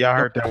do that. Y'all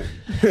heard that.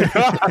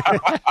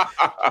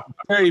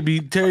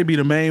 Terry be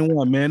the main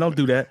one, man. Don't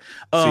do that.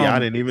 See, I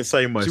didn't even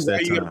say much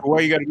that time.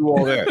 Why you got to do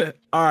all that?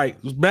 All right,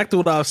 back to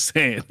what I was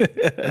saying.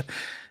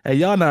 Hey,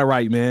 y'all not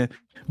right, man.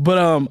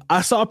 But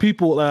I saw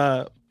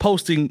people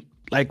posting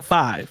like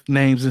 5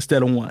 names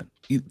instead of 1.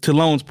 To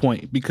Lone's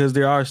point, because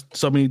there are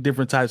so many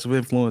different types of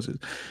influences.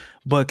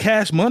 But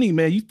Cash Money,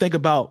 man, you think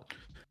about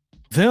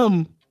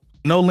them,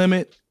 No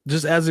Limit.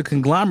 Just as a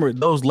conglomerate,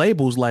 those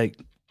labels like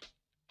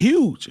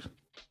huge,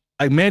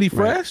 like Manny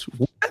Fresh. Right.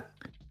 What?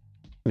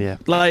 Yeah,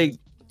 like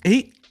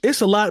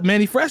it's a lot.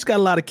 Manny Fresh got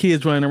a lot of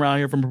kids running around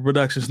here from a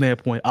production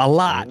standpoint. A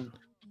lot.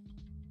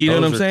 You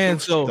know what I'm saying?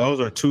 So those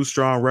are 2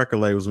 strong record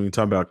labels when you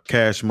talk about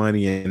Cash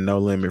Money and No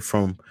Limit.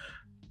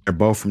 They're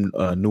both from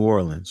New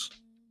Orleans.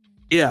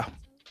 Yeah.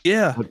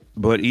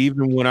 But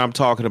even when I'm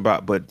talking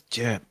about,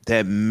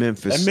 that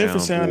Memphis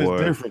sound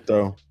is different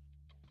though.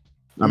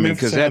 I mean,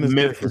 because that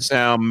Memphis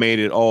sound made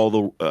it all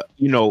the,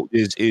 you know,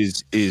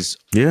 is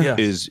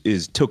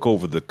took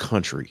over the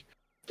country,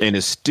 and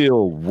is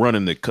still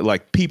running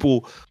like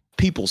people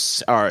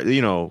are,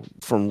 you know,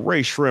 from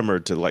Ray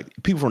Schremer to like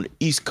people from the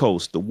East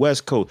Coast, the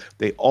West Coast,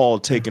 they all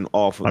taken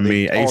off of.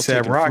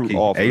 ASAP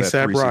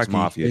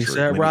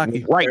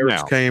Rocky right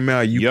now came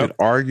out. You could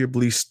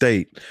arguably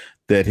state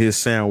that his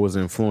sound was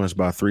influenced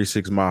by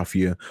 3-6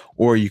 Mafia,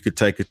 or you could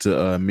take it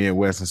to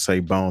Midwest and say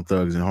Bone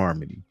Thugs and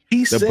Harmony.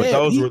 But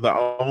those were the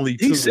only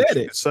 2 that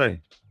you could say.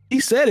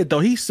 He said it though.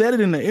 He said it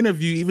in the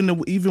interview,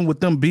 even with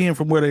them being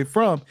from where they're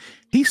from.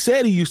 He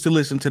said he used to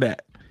listen to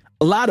that,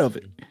 a lot of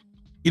it.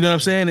 You know what I'm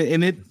saying?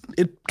 And it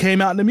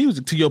came out in the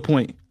music. To your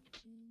point.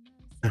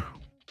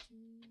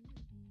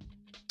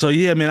 So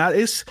yeah, man,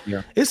 it's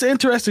an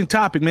interesting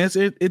topic, man.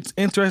 It's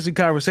interesting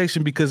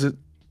conversation because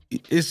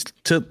it's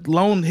to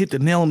Lone hit the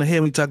nail on the head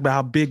when we talk about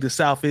how big the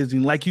South is,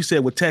 and like you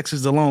said with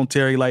Texas alone,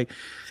 Terry, like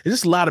there's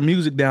just a lot of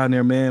music down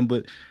there, man.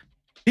 But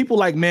people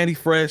like Manny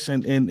Fresh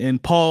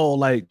and Paul,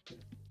 like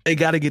they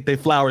got to get their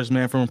flowers,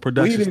 man, from a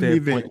production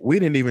standpoint. We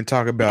didn't even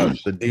talk about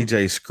the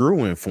DJ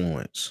Screw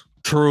influence.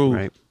 True,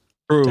 right?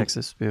 True,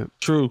 Texas, yeah,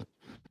 true.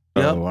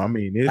 Oh, I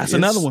mean, that's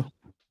another one.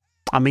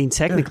 I mean,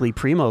 technically,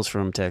 Primo's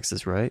from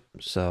Texas, right?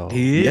 So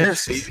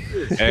yes.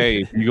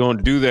 Hey, if you're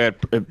gonna do that,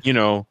 you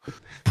know,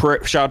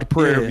 shout out to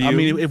Prairie View. I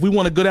mean, if we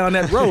want to go down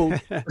that road,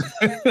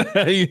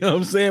 you know what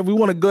I'm saying? We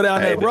want to go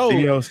down that road.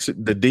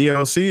 The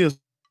DLC is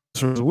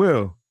as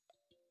well.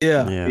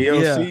 Yeah.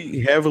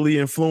 DLC heavily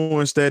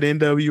influenced that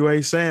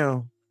NWA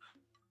sound.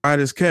 Right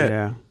as cat.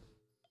 Yeah.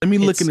 Let me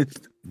look at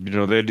it. You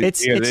know, they had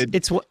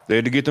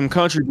to get them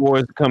country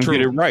boys to come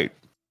get it right.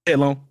 Hey,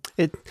 Long.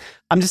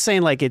 I'm just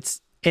saying, like,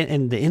 it's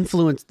and the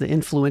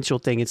influential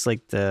thing. It's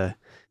like the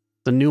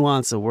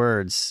nuance of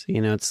words.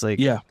 You know, it's like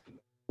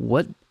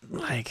what,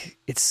 like,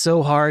 it's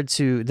so hard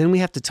to. Then we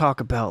have to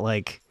talk about,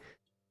 like,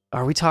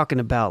 are we talking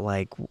about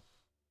like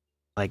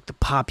the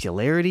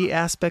popularity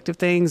aspect of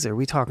things? Are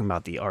we talking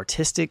about the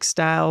artistic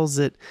styles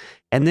and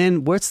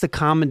then what's the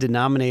common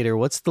denominator?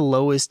 What's the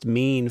lowest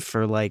mean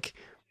for, like,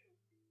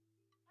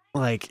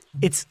 like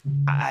it's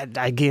I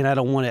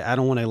don't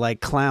want to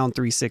like clown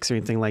 3-6 or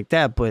anything like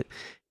that, but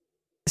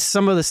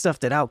some of the stuff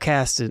that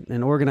Outkast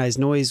and Organized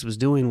Noise was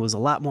doing was a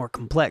lot more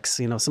complex.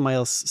 You know, somebody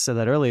else said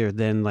that earlier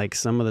than like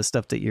some of the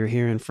stuff that you're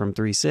hearing from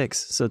 3-6.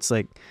 So it's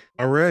like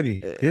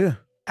already, yeah.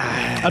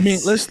 I mean,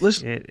 let's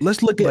look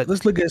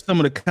at some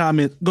of the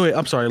comments. Go ahead.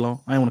 I'm sorry, Lon.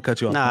 I didn't want to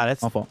cut you off. Nah,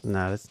 that's my fault.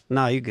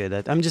 Nah, you're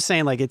good. I'm just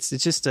saying, like it's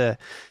just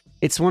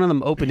it's one of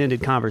them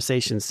open-ended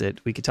conversations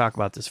that we could talk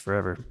about this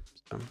forever.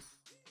 So.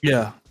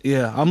 Yeah.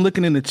 I'm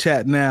looking in the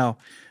chat now.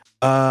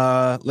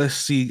 Let's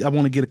see. I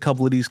want to get a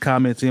couple of these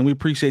comments in. We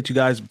appreciate you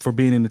guys for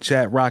being in the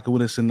chat, rocking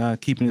with us,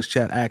 and keeping this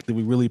chat active.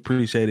 We really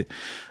appreciate it.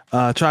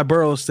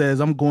 Triborough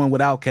says, I'm going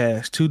with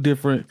Outkast. 2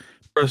 different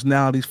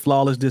personalities,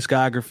 flawless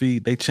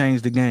discography. They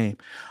changed the game.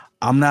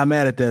 I'm not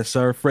mad at that,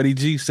 sir. Freddie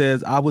G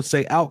says, I would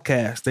say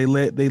Outkast. They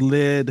led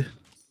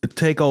the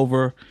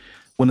takeover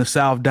when the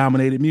South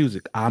dominated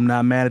music. I'm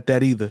not mad at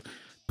that either.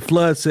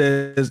 Flood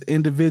says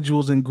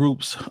individuals and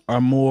groups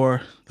are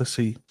more,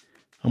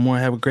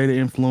 have a greater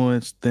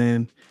influence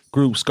than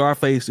groups.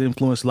 Scarface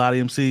influenced a lot of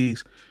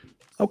MCs.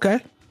 Okay.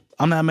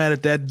 I'm not mad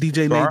at that.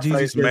 DJ Nate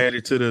Scarface made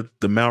it to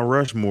the Mount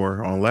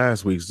Rushmore on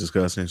last week's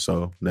discussion,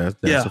 so that's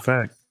a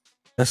fact.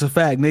 That's a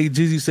fact. Nate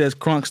Jeezy says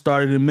Crunk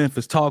started in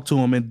Memphis. Talk to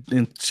him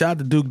and shout out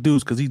to Duke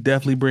Deuce because he's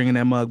definitely bringing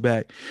that mug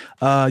back.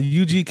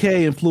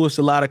 UGK influenced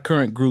a lot of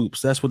current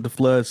groups. That's what the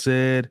Flood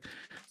said.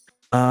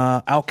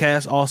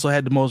 Outkast also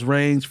had the most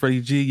range.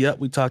 Freddie G. Yep,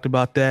 we talked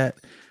about that.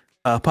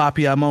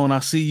 Poppy Amon, I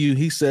see you.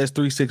 He says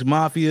 3-6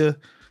 Mafia.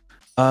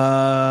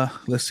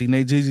 Let's see.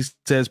 Nate Jeezy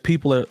says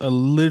people are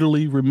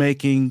literally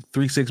remaking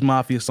 3-6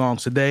 Mafia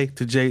songs today.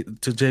 To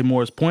Jay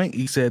Moore's point,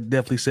 he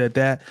definitely said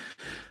that.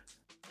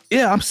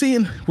 Yeah,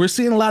 we're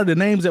seeing a lot of the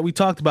names that we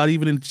talked about,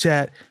 even in the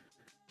chat.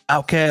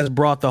 Outkast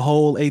brought the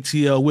whole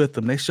ATL with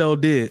them. They sure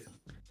did.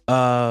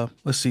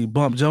 Let's see.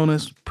 Bump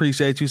Jonas,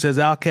 appreciate you. Says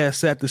Outkast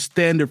set the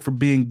standard for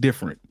being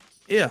different.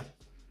 Yeah.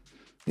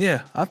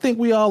 I think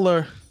we all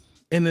are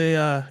in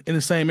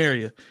the same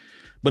area,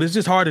 but it's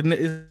just hard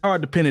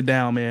to pin it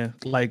down, man.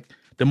 Like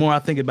the more I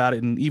think about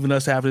it, and even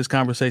us having this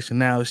conversation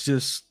now, it's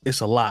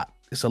a lot.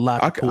 It's a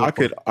lot. I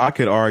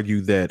could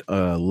argue that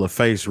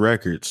LaFace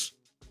Records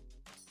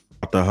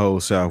brought the whole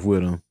South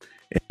with them.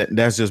 And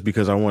that's just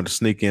because I wanted to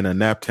sneak in a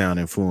Naptown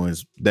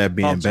influence, that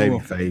being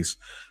Babyface,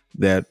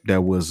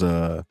 that was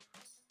a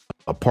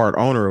part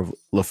owner of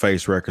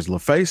LaFace Records.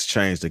 LaFace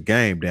changed the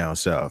game down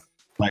south.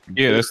 Like,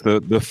 yeah, that's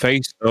the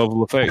face of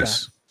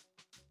LaFace.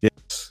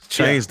 Yes,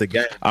 changed the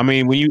game. I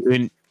mean, when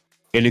you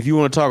and if you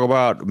want to talk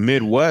about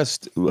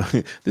Midwest,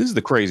 this is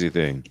the crazy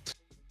thing,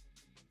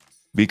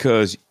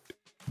 because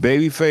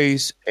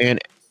Babyface in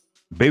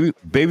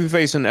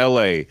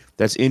LA,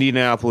 that's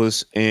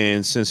Indianapolis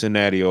and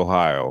Cincinnati,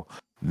 Ohio.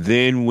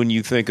 Then when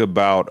you think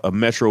about a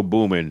Metro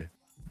Boomin,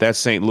 that's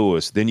St.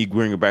 Louis. Then you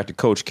bring it back to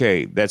Coach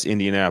K, that's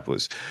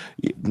Indianapolis.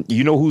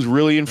 You know who's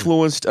really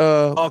influenced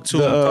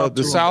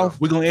the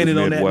South? We're gonna end it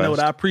on that note.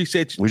 I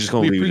appreciate you. We're just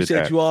gonna leave it at that. We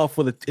appreciate you all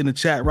in the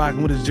chat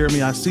rocking with us.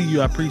 Jeremy, I see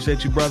you. I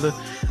appreciate you, brother.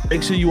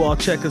 Make sure you all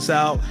check us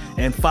out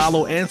and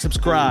follow and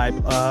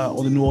subscribe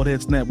on the New Old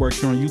Heads Network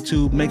here on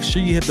YouTube. Make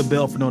sure you hit the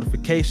bell for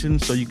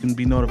notifications so you can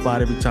be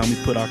notified every time we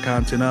put our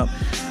content up.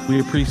 We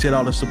appreciate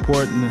all the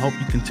support and hope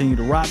you continue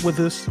to rock with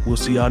us. We'll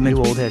see y'all next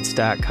week.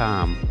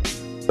 NewOldHeads.com.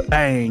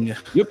 Bang.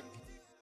 Yep.